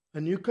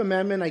 A new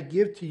commandment I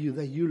give to you,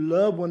 that you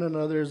love one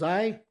another as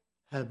I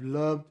have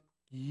loved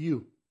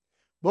you.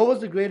 What was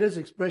the greatest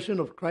expression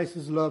of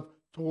Christ's love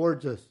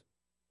towards us?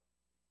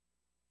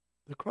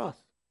 The cross.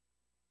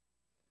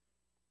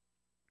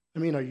 I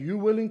mean, are you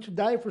willing to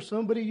die for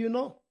somebody you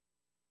know?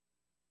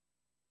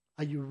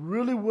 Are you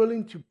really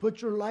willing to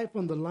put your life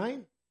on the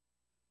line?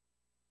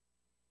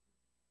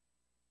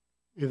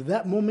 If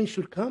that moment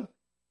should come,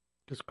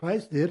 because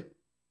Christ did.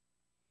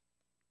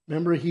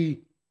 Remember,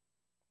 he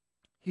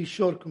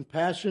showed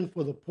compassion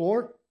for the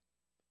poor,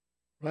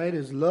 right?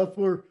 His love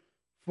for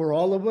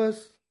all of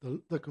us,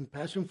 the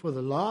compassion for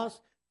the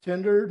lost,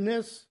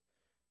 tenderness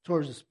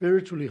towards the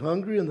spiritually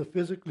hungry and the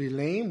physically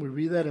lame. We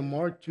read that in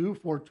Mark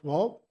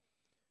 2:4-12.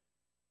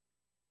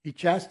 He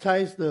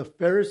chastised the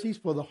Pharisees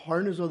for the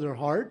hardness of their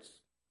hearts,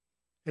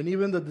 and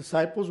even the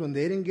disciples when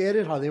they didn't get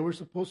it, how they were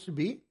supposed to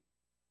be.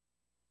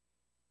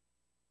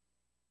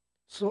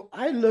 So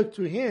I look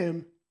to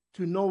him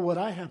to know what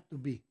I have to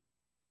be,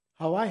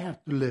 how I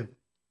have to live.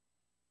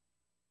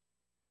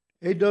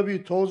 A.W.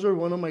 Tozer,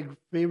 one of my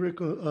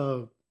favorite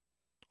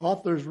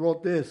authors,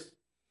 wrote this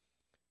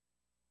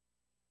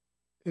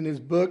in his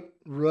book,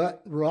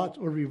 Rut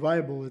or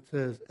Revival. It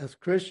says, as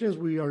Christians,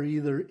 we are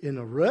either in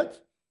a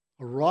rut,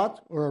 a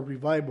rot, or a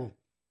revival.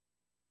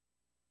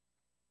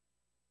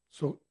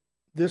 So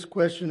this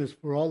question is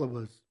for all of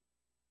us.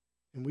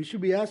 And we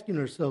should be asking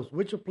ourselves,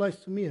 which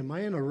applies to me? Am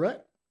I in a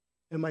rut?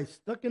 Am I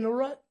stuck in a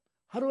rut?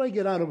 How do I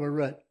get out of a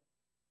rut?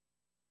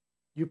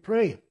 You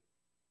pray.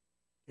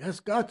 You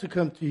ask God to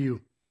come to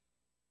you.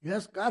 You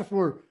ask God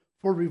for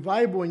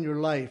revival in your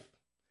life.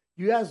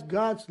 You ask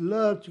God's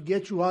love to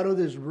get you out of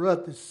this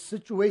rut, this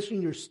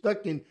situation you're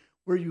stuck in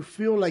where you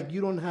feel like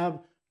you don't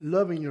have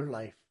love in your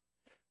life,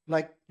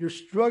 like you're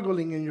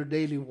struggling in your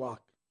daily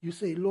walk. You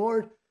say,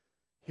 Lord,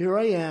 here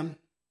I am.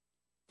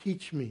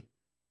 Teach me,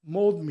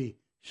 mold me,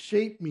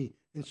 shape me,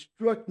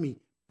 instruct me,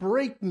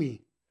 break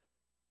me.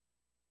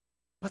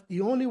 But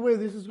the only way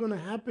this is going to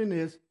happen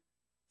is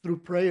through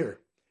prayer.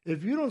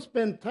 If you don't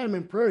spend time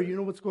in prayer, you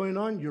know what's going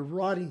on? You're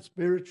rotting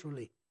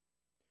spiritually.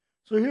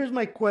 So here's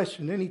my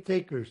question, any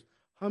takers?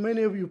 How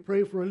many of you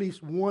pray for at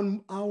least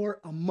 1 hour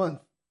a month?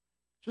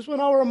 Just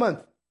 1 hour a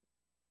month.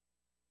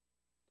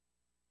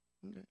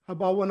 Okay. How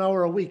about 1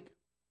 hour a week?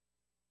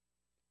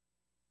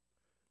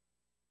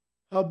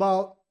 How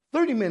about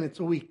 30 minutes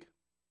a week?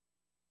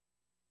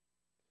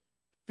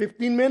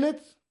 15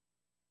 minutes?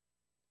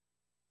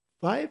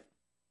 5?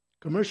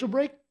 Commercial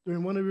break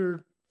during one of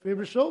your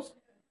favorite shows?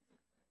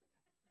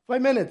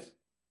 5 minutes.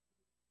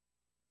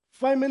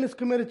 5 minutes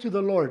committed to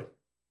the Lord.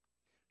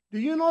 Do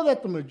you know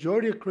that the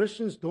majority of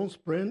Christians don't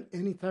spend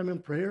any time in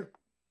prayer?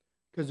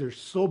 Because they're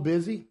so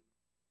busy.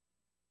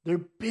 They're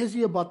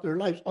busy about their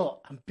lives. Oh,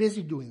 I'm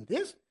busy doing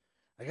this.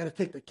 I got to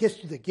take the kids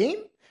to the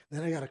game.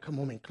 Then I got to come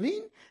home and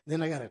clean.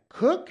 Then I got to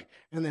cook.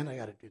 And then I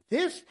got to do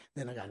this.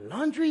 Then I got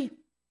laundry.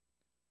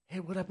 Hey,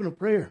 what happened to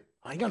prayer?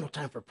 I ain't got no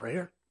time for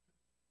prayer.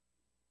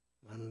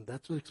 And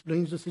that's what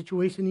explains the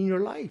situation in your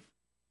life.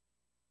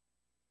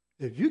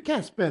 If you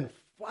can't spend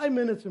 5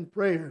 minutes in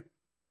prayer,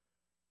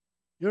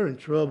 you're in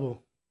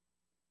trouble.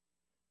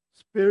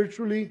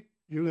 Spiritually,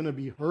 you're going to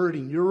be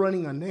hurting. You're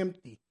running on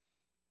empty.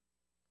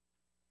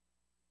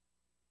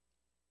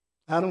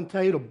 I don't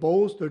tell you to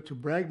boast or to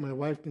brag. My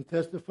wife can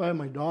testify.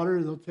 My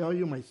daughter, they'll tell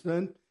you. My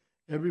son,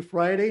 every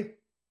Friday.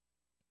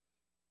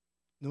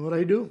 You know what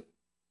I do?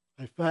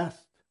 I fast.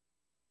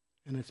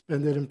 And I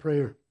spend it in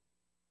prayer.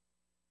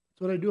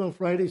 That's what I do on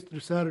Fridays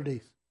through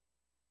Saturdays.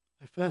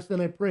 I fast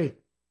and I pray.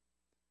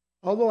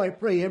 Although I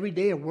pray every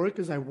day at work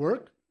as I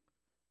work,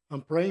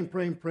 I'm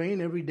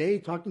praying every day,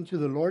 talking to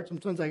the Lord.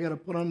 Sometimes I got to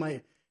put on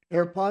my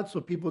AirPods so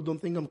people don't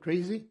think I'm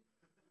crazy.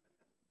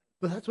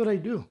 But that's what I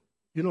do.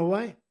 You know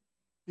why?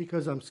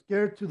 Because I'm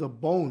scared to the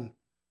bone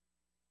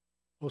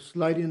of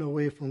sliding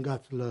away from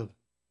God's love.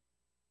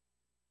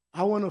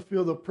 I want to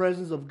feel the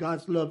presence of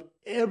God's love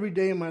every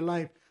day in my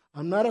life.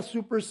 I'm not a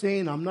super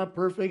saint. I'm not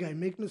perfect. I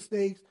make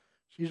mistakes.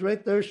 She's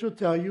right there. She'll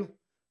tell you.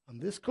 I'm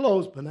this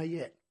close, but not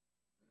yet.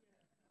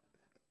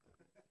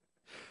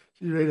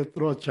 She's ready to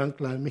throw a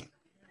chancla at me.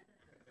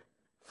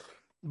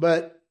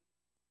 But,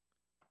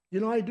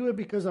 I do it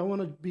because I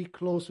want to be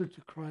closer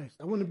to Christ.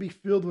 I want to be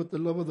filled with the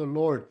love of the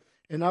Lord.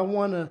 And I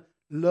want to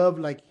love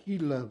like He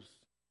loves.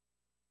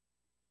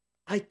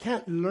 I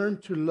can't learn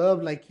to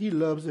love like He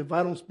loves if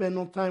I don't spend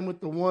no time with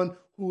the one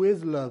who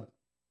is love.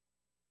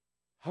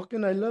 How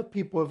can I love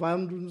people if I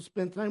don't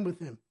spend time with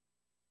Him?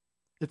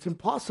 It's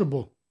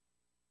impossible.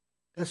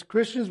 As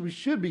Christians, we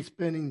should be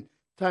spending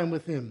time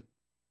with Him.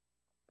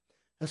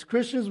 As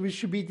Christians, we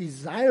should be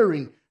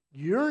desiring,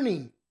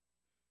 yearning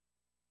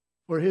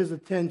for His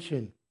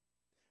attention.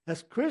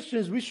 As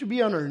Christians, we should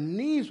be on our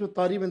knees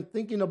without even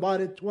thinking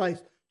about it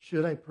twice.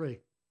 Should I pray?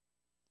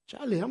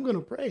 Charlie, I'm going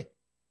to pray.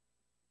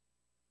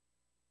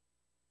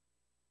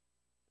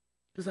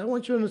 Because I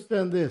want you to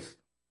understand this.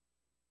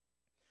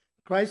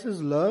 Christ's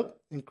love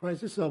and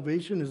Christ's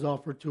salvation is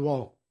offered to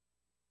all.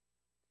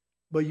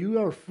 But you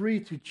are free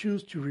to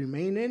choose to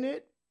remain in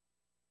it,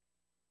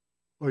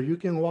 or you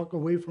can walk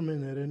away from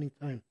it at any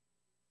time.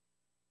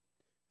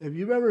 Have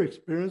you ever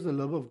experienced the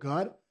love of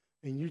God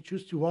and you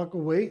choose to walk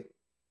away?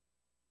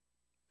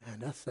 Man,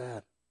 that's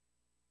sad.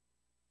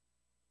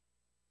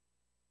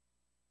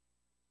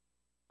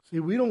 See,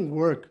 we don't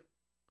work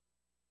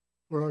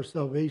for our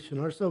salvation.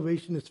 Our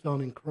salvation is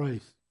found in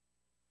Christ.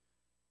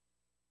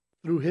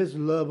 Through His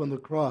love on the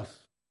cross.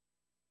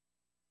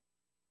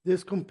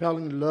 This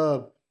compelling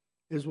love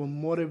is what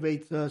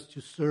motivates us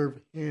to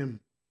serve Him.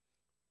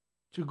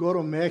 To go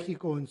to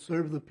Mexico and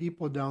serve the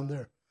people down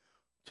there.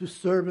 To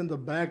serve in the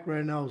back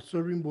right now,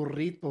 serving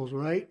burritos,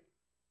 right?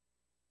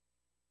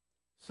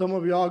 Some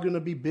of y'all are going to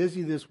be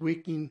busy this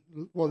weekend.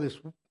 Well, this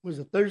was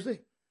it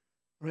Thursday?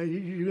 Right?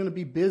 You're going to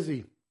be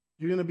busy.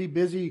 You're going to be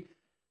busy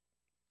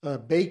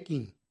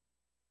baking.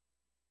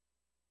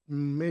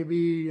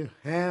 Maybe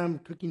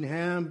cooking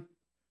ham,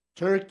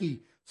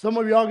 turkey. Some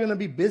of y'all are going to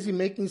be busy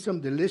making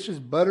some delicious,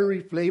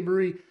 buttery,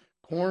 flavory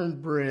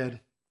cornbread.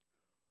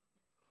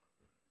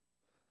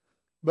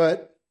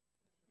 But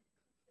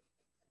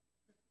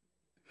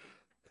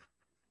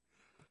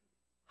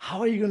how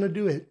are you going to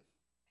do it?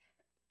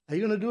 Are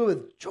you going to do it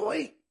with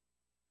joy?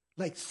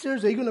 Like,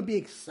 seriously, are you going to be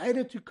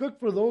excited to cook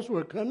for those who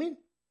are coming?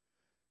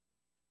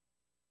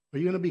 Or are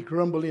you going to be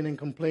grumbling and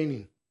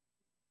complaining?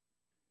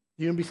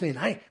 You're going to be saying,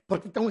 ay, ¿por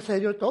qué tengo que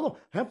hacer yo todo?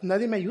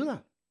 Nadie me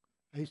ayuda.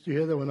 I used to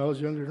hear that when I was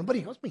younger.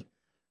 Nobody helps me.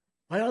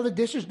 Why are all the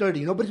dishes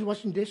dirty? Nobody's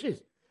washing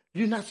dishes. Do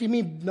you not see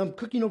me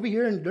cooking over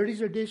here and dirties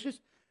their dishes?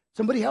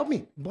 Somebody help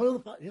me. Boil the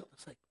pot.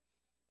 It's like,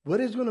 what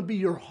is going to be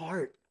your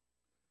heart?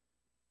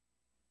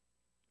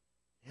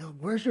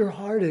 Where's your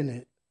heart in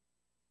it?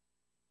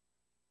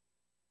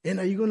 And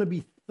are you going to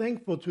be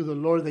thankful to the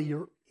Lord that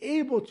you're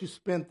able to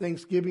spend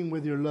Thanksgiving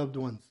with your loved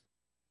ones?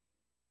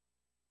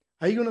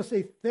 Are you going to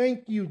say,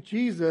 thank you,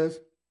 Jesus,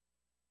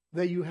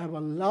 that you have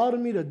allowed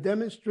me to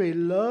demonstrate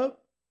love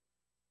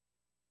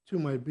to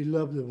my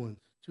beloved ones,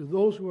 to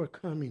those who are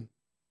coming?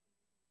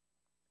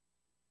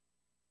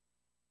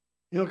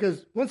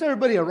 Because once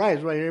everybody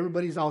arrives, right,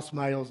 everybody's all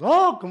smiles.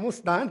 Oh, ¿cómo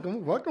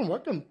están?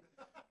 Welcome.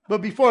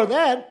 But before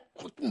that,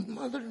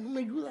 mother, no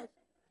me ayudas.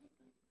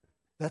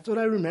 That's what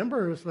I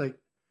remember. It's like,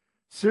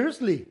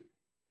 seriously,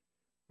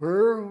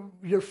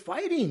 you're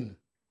fighting.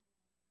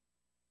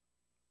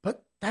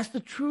 But that's the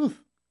truth.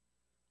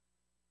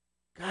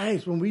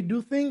 Guys, when we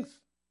do things,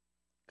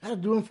 got to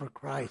do them for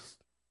Christ.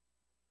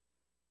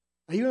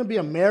 Are you going to be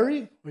a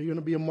Mary or are you going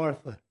to be a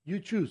Martha? You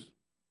choose.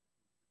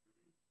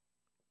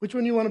 Which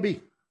one do you want to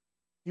be?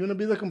 You want to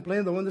be the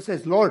complainer, the one that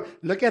says, Lord,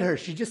 look at her.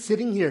 She's just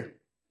sitting here.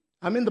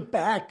 I'm in the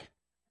back.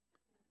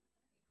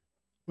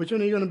 Which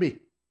one are you going to be?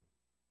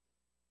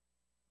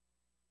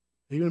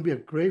 Are you going to be a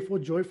grateful,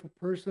 joyful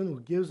person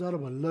who gives out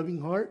of a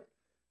loving heart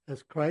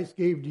as Christ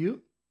gave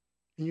you?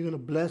 And you're going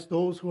to bless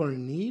those who are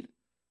in need?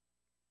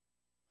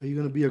 Are you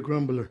going to be a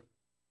grumbler?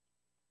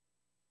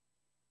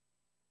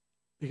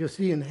 Because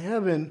see, in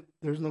heaven,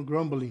 there's no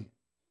grumbling.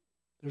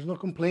 There's no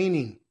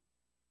complaining.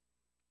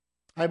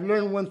 I've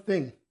learned one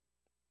thing.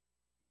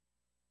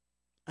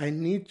 I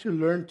need to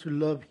learn to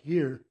love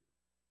here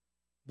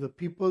the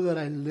people that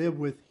I live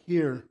with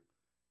here,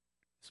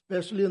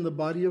 especially in the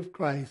body of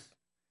Christ,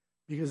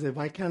 because if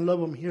I can't love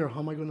them here,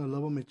 how am I going to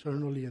love them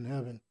eternally in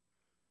heaven?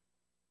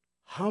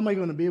 How am I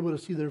going to be able to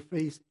see their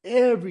face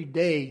every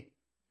day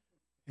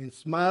and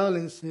smile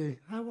and say,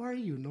 how are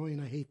you,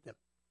 knowing I hate them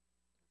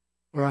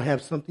or I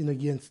have something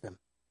against them?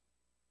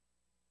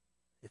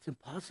 It's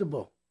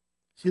impossible.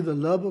 See, the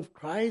love of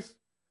Christ,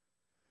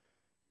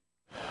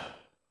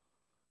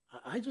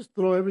 I just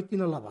throw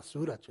everything a la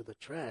basura, to the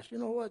trash. You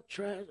know what?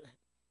 Trash.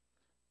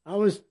 I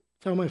always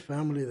tell my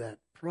family that.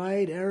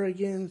 Pride,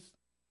 arrogance,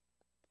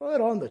 throw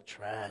it on the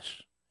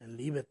trash and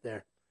leave it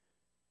there.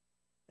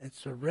 And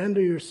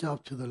surrender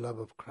yourself to the love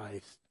of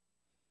Christ.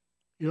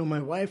 You know, my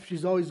wife,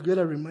 she's always good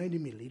at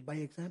reminding me, lead by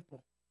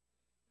example.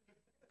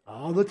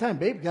 All the time,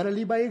 babe, got to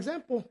lead by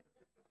example.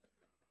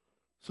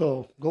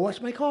 So, go wash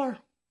my car.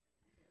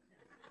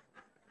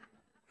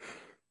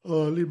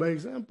 Oh, lead by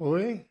example,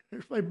 eh?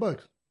 Here's $5.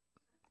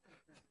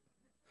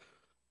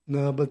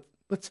 No, but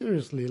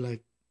seriously,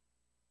 like,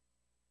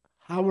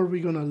 how are we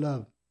going to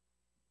love?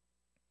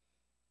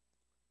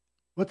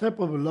 What type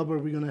of a love are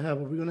we going to have?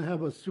 Are we going to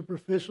have a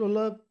superficial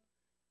love?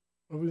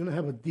 Or are we going to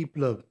have a deep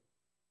love?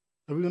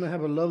 Are we going to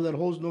have a love that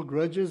holds no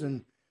grudges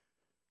and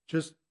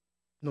just,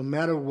 no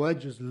matter what,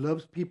 just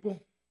loves people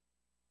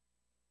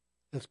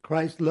as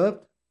Christ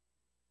loved?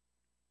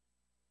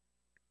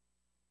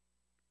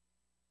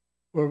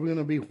 Or are we going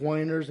to be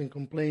whiners and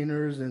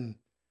complainers and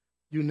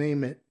you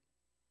name it?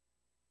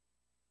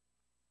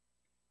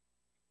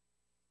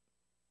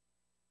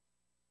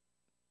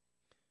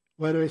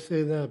 Why do I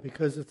say that?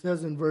 Because it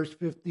says in verse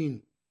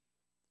 15,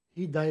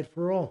 He died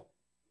for all.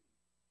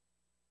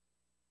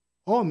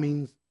 All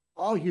means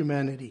all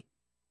humanity.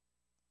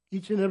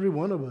 Each and every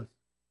one of us.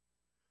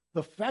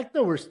 The fact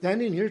that we're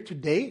standing here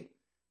today,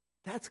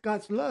 that's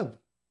God's love.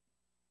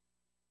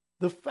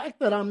 The fact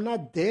that I'm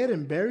not dead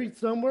and buried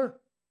somewhere,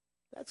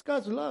 that's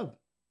God's love.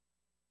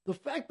 The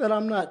fact that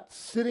I'm not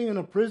sitting in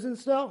a prison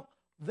cell,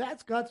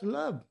 that's God's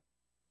love.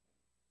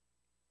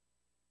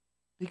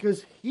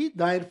 Because He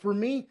died for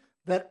me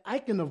that I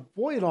can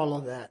avoid all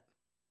of that.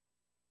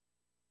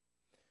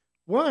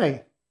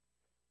 Why?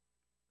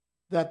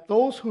 That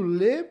those who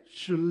live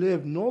should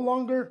live no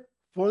longer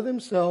for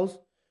themselves,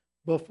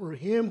 but for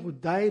Him who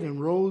died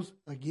and rose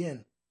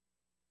again.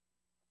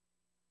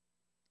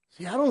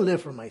 See, I don't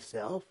live for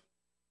myself.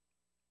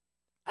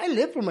 I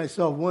lived for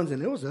myself once,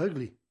 and it was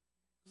ugly. It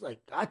was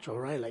like gacho,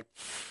 right? Like,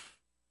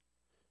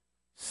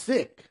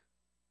 sick.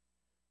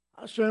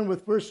 I was sharing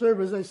with First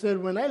Service. I said,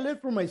 when I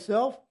lived for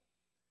myself,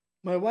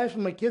 my wife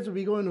and my kids would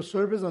be going to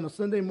service on a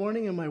Sunday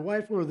morning, and my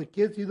wife or the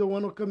kids, either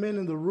one will come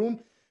in the room,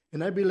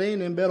 and I'd be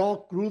laying in bed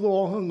all crudo,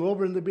 all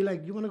hungover, and they'd be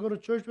like, you want to go to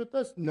church with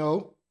us?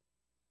 No.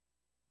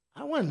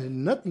 I wanted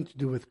nothing to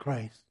do with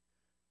Christ.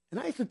 And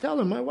I used to tell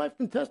them, my wife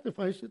can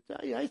testify, she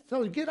tell you, I used to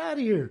tell her, get out of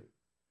here.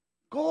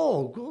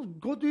 Go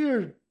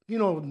do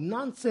your,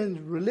 nonsense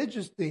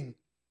religious thing.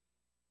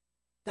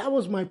 That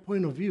was my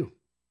point of view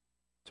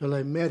till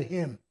I met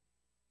Him.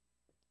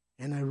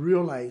 And I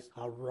realized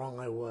how wrong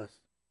I was.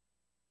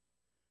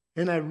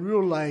 And I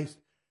realized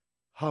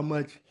how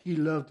much He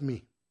loved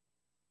me.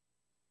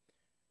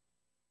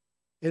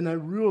 And I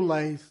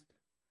realized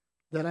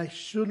that I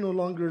should no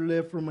longer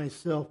live for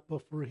myself,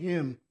 but for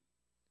Him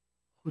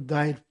who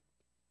died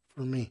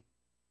for me.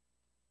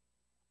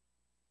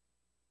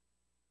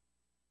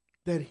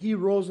 That He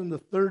rose on the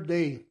third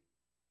day,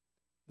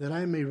 that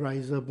I may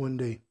rise up one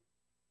day.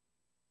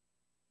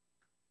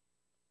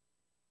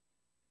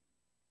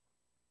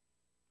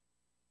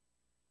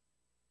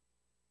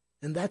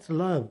 And that's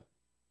love.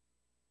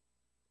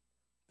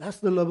 That's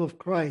the love of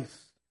Christ.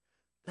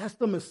 That's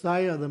the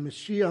Messiah, the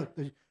Mashiach,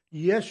 the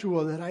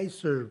Yeshua that I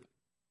serve.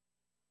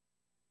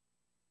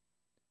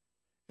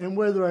 And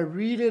whether I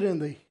read it in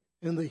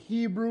the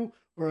Hebrew,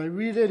 or I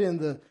read it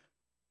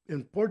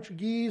in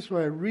Portuguese, or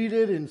I read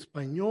it in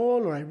Spanish,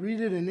 or I read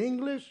it in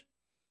English,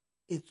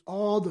 it's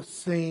all the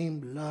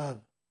same love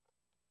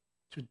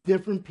to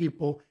different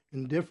people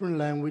in different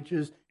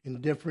languages, in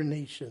different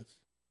nations.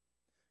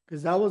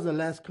 Because that was the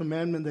last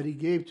commandment that He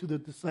gave to the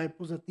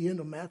disciples at the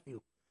end of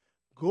Matthew.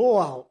 Go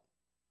out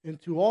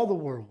into all the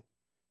world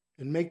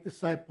and make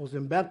disciples,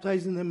 and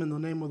baptizing them in the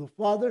name of the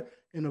Father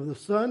and of the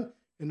Son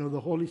and of the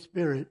Holy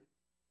Spirit.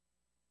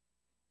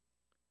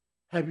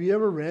 Have you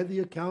ever read the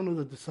account of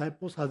the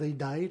disciples, how they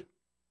died?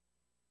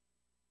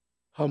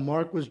 How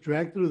Mark was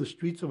dragged through the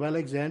streets of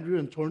Alexandria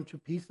and torn to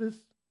pieces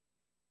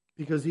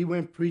because he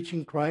went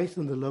preaching Christ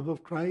and the love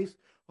of Christ?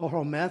 Or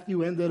how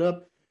Matthew ended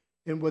up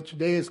in what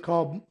today is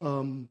called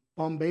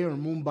Bombay or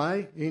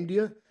Mumbai,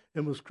 India,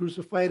 and was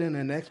crucified in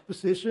an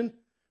exposition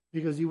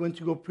because he went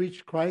to go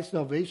preach Christ's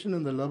salvation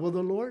and the love of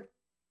the Lord?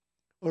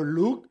 Or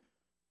Luke,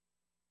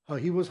 how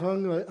he was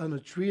hung on a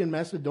tree in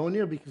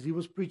Macedonia because he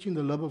was preaching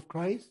the love of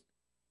Christ?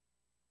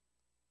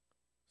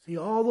 See,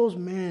 all those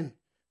men,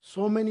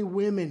 so many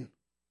women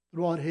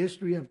throughout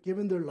history have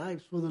given their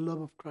lives for the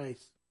love of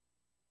Christ.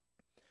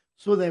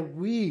 So that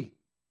we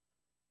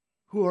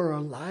who are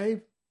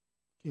alive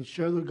can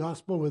share the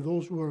gospel with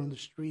those who are on the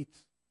streets.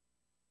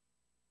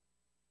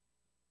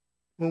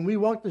 When we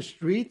walk the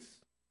streets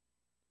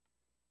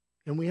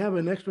and we have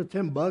an extra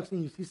 $10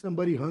 and you see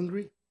somebody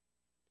hungry,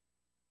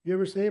 you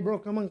ever say, hey, bro,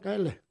 come on,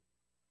 Kyle,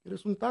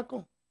 ¿quieres un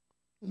taco?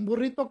 Un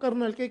burrito,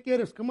 carnal, ¿qué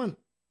quieres? Come on.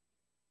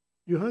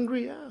 You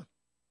hungry? Yeah.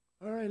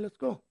 All right, let's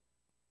go.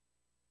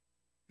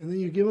 And then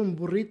you give them a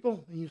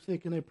burrito and you say,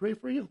 can I pray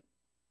for you?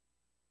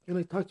 Can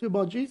I talk to you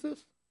about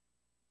Jesus?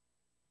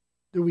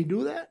 Do we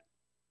do that?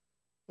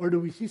 Or do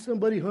we see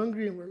somebody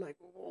hungry and we're like,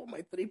 oh,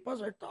 my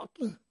tripas are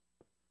talking.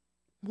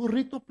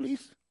 Burrito,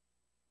 please.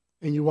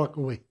 And you walk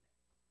away.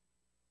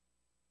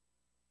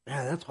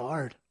 Man, that's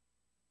hard.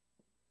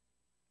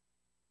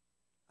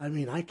 I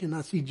mean, I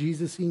cannot see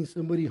Jesus seeing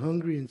somebody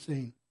hungry and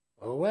saying,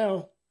 oh,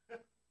 well. You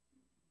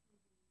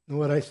know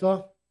what I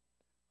saw?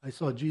 I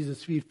saw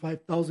Jesus feed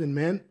 5,000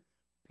 men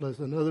plus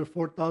another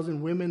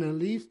 4,000 women at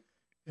least.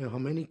 And how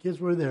many kids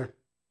were there?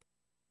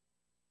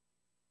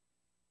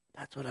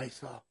 That's what I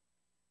saw.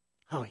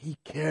 How he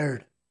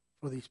cared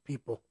for these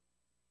people.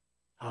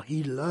 How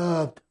he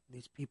loved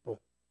these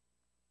people.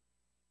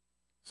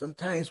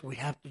 Sometimes we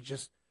have to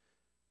just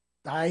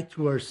die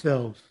to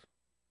ourselves.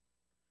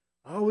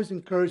 I always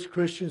encourage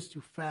Christians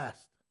to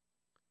fast.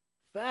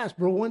 Fast,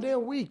 bro, 1 day a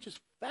week. Just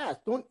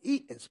fast. Don't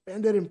eat and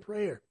spend it in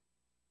prayer.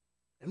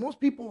 And most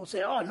people will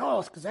say, oh, no,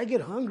 it's because I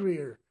get hungry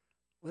or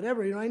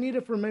whatever. I need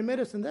it for my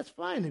medicine. That's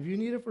fine. If you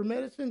need it for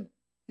medicine,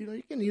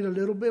 you can eat a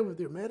little bit with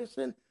your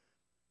medicine.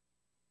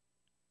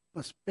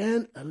 But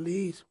spend at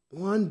least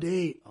 1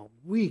 day a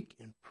week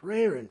in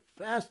prayer and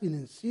fasting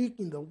and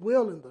seeking the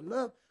will and the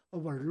love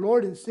of our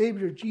Lord and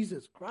Savior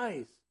Jesus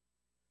Christ.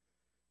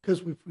 Because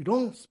if we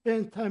don't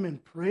spend time in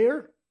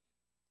prayer,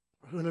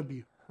 we're going to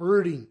be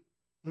hurting.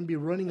 We're going to be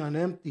running on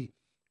empty.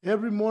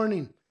 Every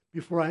morning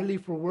before I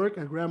leave for work,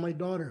 I grab my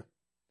daughter.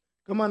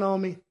 Come on,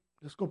 Naomi,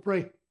 let's go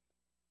pray.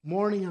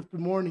 Morning after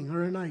morning,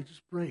 her and I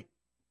just pray.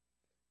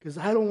 Because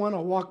I don't want to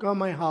walk out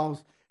my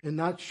house and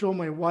not show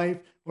my wife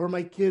or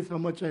my kids how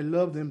much I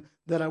love them,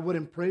 that I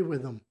wouldn't pray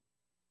with them.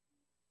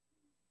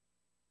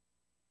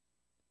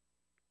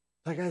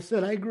 Like I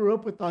said, I grew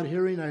up without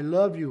hearing I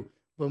love you.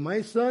 But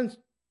my son's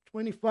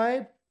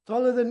 25,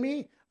 taller than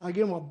me. I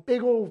give him a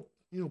big old,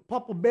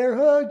 Papa Bear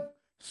hug,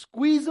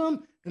 squeeze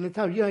him, and I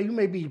tell him, yeah, you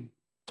may be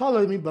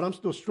taller than me, but I'm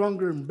still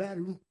stronger and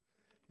better.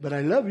 But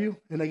I love you.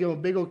 And I give him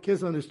a big old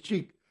kiss on his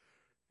cheek.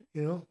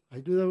 I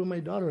do that with my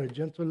daughter, a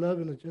gentle love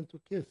and a gentle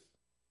kiss.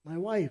 My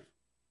wife.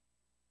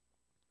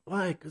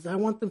 Why? Because I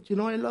want them to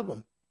know I love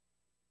them.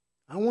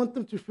 I want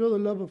them to feel the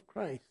love of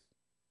Christ.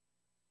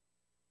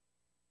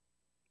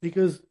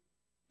 Because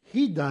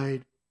he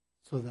died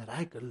so that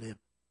I could live.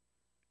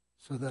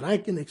 So that I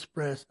can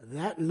express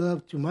that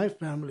love to my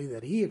family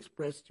that he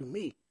expressed to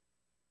me.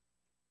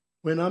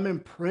 When I'm in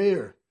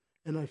prayer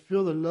and I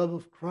feel the love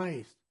of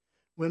Christ.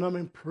 When I'm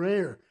in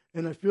prayer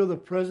and I feel the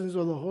presence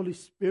of the Holy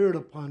Spirit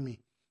upon me.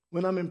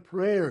 When I'm in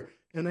prayer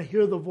and I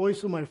hear the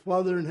voice of my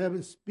Father in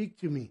heaven speak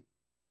to me.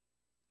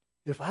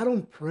 If I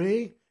don't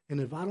pray and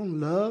if I don't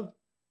love,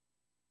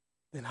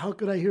 then how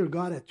could I hear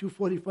God at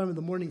 2:45 in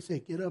the morning say,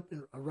 get up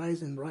and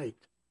arise and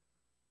write?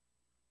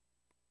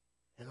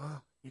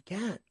 You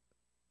can't.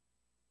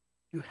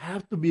 You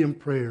have to be in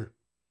prayer.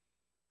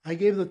 I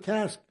gave the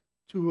task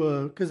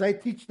to, because I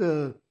teach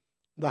the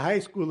high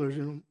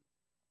schoolers,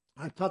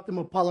 I taught them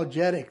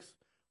apologetics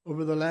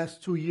over the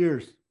last 2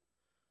 years.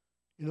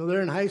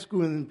 They're in high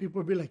school and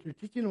people will be like, you're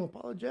teaching them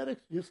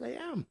apologetics? Yes, I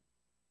am.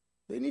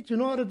 They need to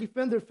know how to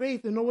defend their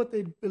faith and know what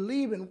they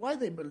believe and why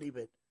they believe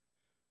it.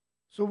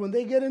 So when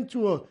they get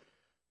into a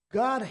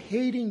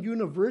God-hating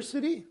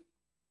university,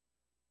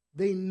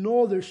 they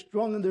know they're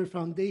strong in their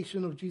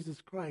foundation of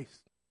Jesus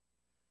Christ.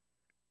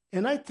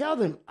 And I tell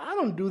them, I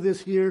don't do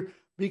this here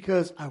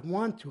because I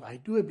want to. I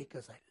do it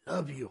because I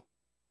love you.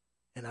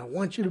 And I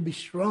want you to be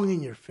strong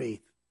in your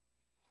faith.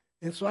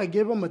 And so I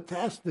gave them a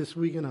task this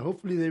week, and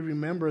hopefully they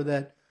remember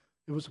that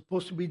it was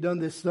supposed to be done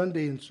this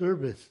Sunday in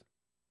service.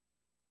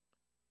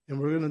 And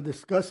we're going to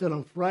discuss it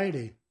on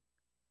Friday.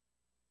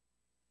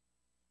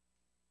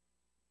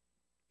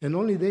 And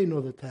only they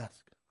know the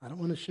task. I don't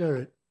want to share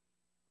it.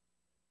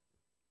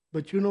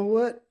 But you know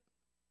what?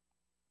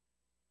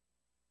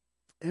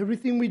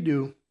 Everything we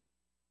do,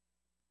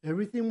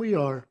 everything we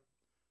are,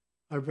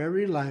 our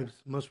very lives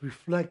must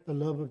reflect the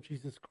love of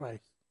Jesus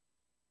Christ.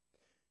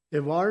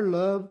 If our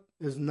love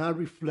is not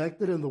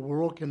reflected and the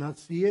world cannot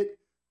see it,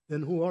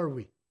 then who are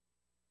we?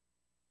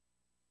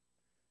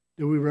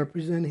 Do we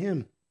represent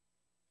him?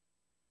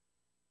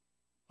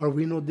 Are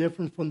we no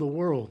different from the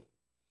world?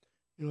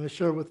 I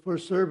shared with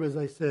First Service,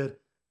 I said,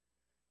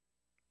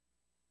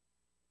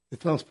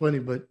 it sounds funny,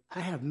 but I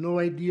have no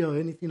idea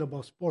anything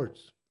about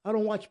sports. I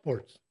don't watch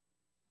sports.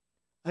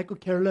 I could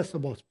care less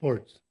about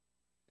sports.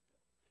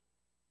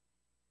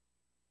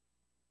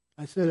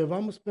 I said, if I'm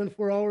going to spend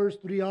 4 hours,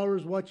 3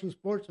 hours watching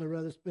sports, I'd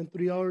rather spend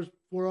 3 hours,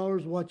 4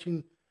 hours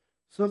watching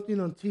something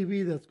on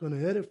TV that's going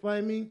to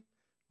edify me,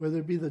 whether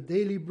it be the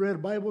Daily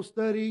Bread Bible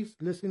studies,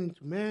 listening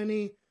to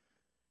Manny,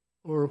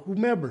 or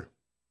whomever.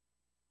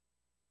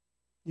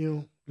 You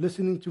know,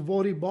 listening to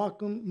Vodi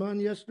Bachman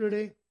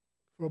yesterday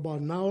for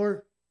about an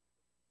hour.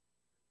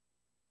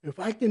 If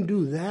I can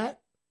do that,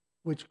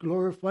 which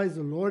glorifies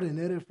the Lord and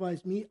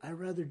edifies me, I'd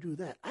rather do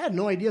that. I had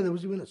no idea there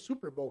was even a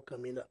Super Bowl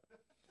coming up,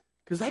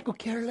 because I could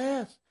care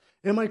less.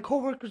 And my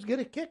coworkers get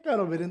a kick out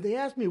of it, and they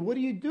ask me, what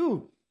do you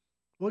do?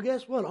 Well,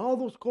 guess what? All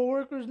those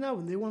coworkers now,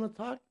 when they want to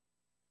talk,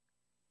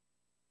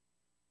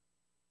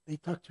 they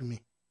talk to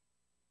me.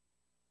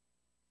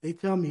 They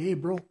tell me, hey,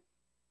 bro,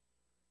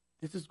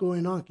 this is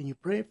going on. Can you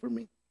pray for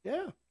me?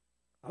 Yeah,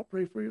 I'll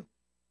pray for you.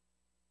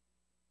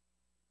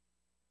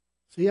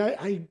 See,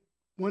 I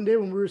one day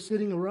when we were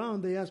sitting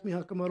around, they asked me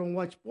how come I don't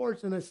watch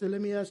sports, and I said, let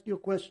me ask you a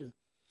question.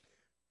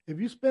 If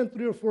you spend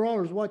 3 or 4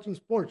 hours watching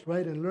sports,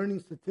 right, and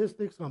learning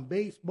statistics on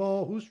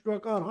baseball, who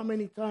struck out how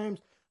many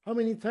times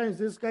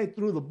this guy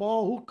threw the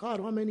ball, who caught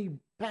how many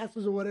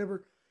passes or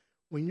whatever,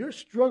 when you're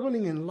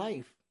struggling in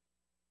life,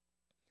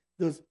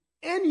 does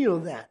any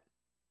of that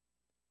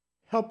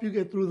help you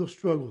get through those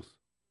struggles?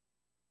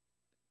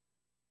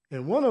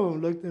 And one of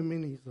them looked at me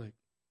and he's like,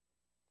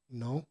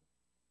 no.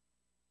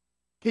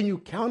 Can you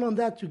count on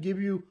that to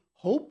give you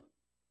hope?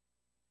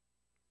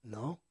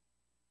 No.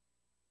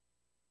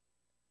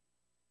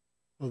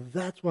 Well,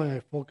 that's why I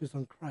focus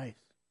on Christ.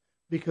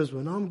 Because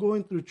when I'm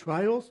going through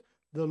trials,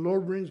 the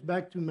Lord brings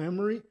back to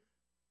memory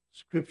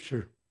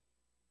Scripture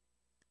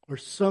or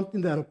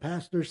something that a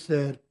pastor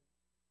said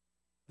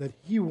that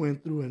he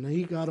went through and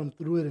he got him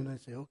through it, and I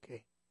say,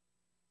 okay.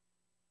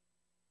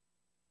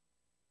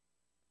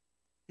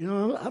 You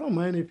know, I don't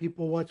mind if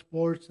people watch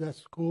sports,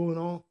 that's cool and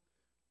all.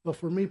 But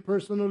for me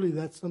personally,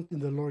 that's something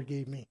the Lord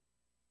gave me.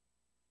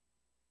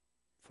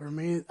 For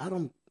me, I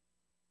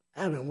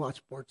haven't watched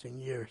sports in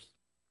years.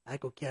 I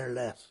could care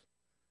less.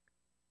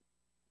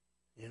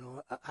 You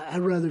know, I'd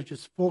rather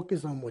just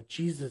focus on what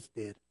Jesus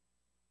did.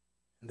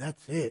 And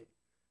that's it.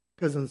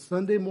 Because on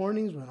Sunday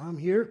mornings when I'm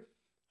here,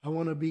 I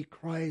want to be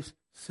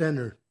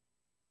Christ-centered.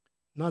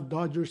 Not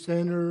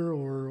Dodger-centered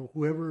or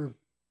whoever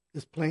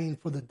is playing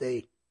for the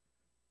day.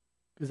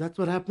 Because that's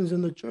what happens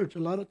in the church. A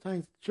lot of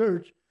times the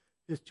church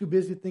is too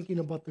busy thinking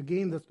about the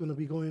game that's going to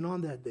be going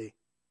on that day,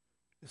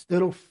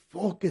 instead of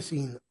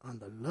focusing on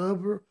the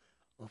lover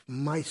of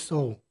my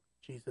soul,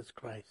 Jesus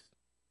Christ.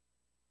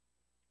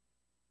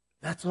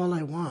 That's all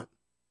I want.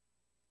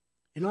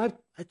 You know,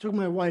 I took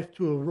my wife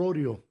to a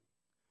rodeo.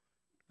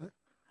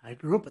 I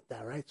grew up with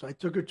that, right? So I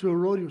took her to a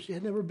rodeo. She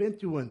had never been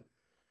to one.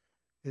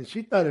 And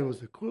she thought it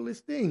was the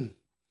coolest thing.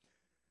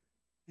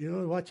 You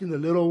know, watching the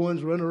little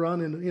ones run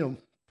around and, you know,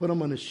 put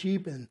them on a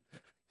sheep and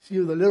see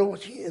the little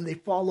ones, and they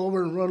fall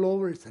over and roll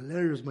over. It's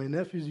hilarious. My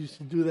nephews used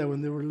to do that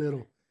when they were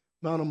little.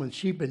 Mount them on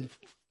sheep and...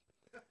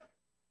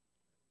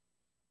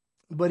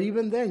 But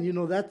even then, you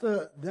know,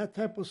 that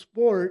type of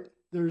sport,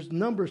 there's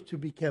numbers to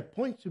be kept,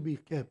 points to be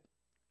kept.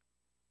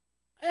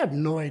 I have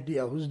no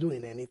idea who's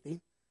doing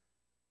anything.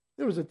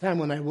 There was a time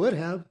when I would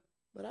have,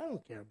 but I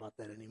don't care about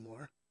that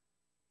anymore.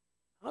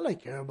 All I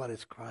care about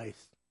is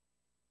Christ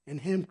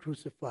and Him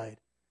crucified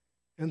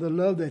and the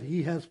love that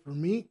He has for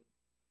me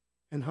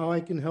and how I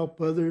can help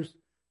others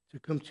to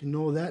come to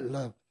know that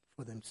love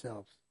for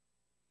themselves.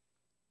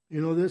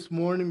 You know, this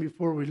morning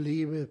before we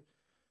leave,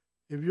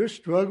 if you're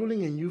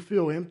struggling and you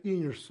feel empty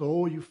in your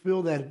soul, you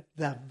feel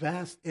that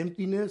vast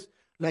emptiness,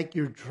 like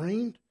you're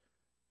drained,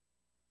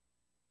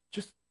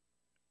 just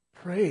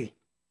pray.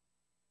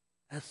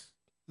 As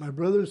my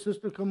brother and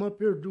sister come up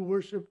here, do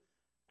worship,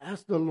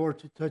 ask the Lord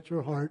to touch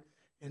your heart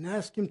and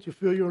ask Him to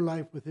fill your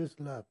life with His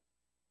love,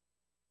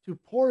 to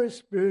pour His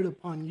Spirit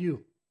upon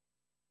you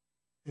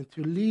and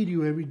to lead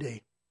you every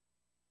day.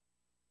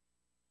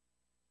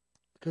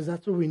 Because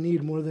that's what we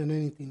need more than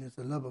anything is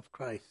the love of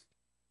Christ.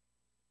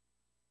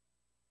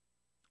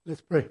 Let's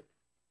pray.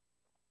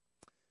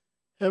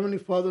 Heavenly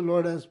Father,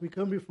 Lord, as we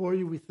come before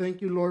you, we thank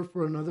you, Lord,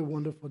 for another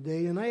wonderful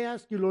day. And I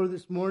ask you, Lord,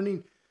 this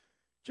morning,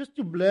 just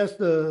to bless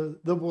the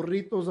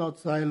burritos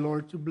outside,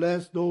 Lord, to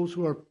bless those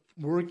who are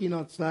working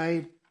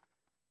outside,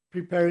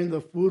 preparing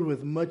the food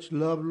with much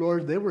love,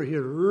 Lord. They were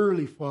here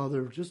early,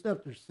 Father. Just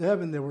after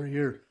 7, they were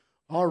here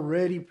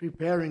already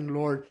preparing,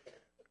 Lord.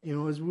 You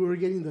know, as we were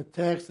getting the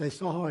text, I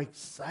saw how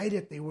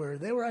excited they were.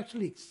 They were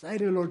actually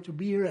excited, Lord, to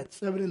be here at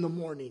 7 in the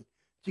morning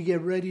to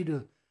get ready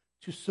to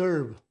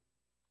serve.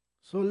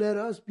 So let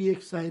us be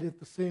excited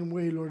the same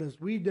way, Lord,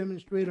 as we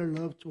demonstrate our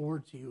love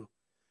towards you.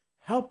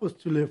 Help us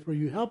to live for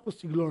you. Help us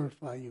to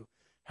glorify you.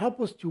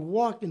 Help us to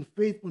walk in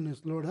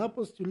faithfulness, Lord. Help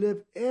us to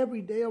live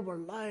every day of our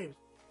lives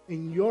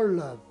in your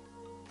love,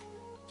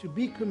 to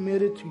be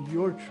committed to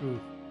your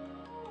truth,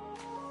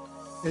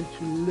 and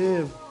to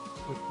live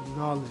with the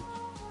knowledge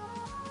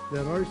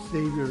that our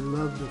Savior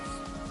loved us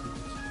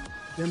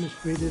and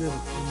demonstrated it.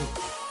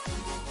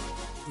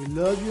 We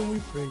love you and we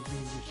praise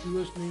you.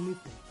 In Yeshua's name we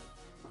thank you.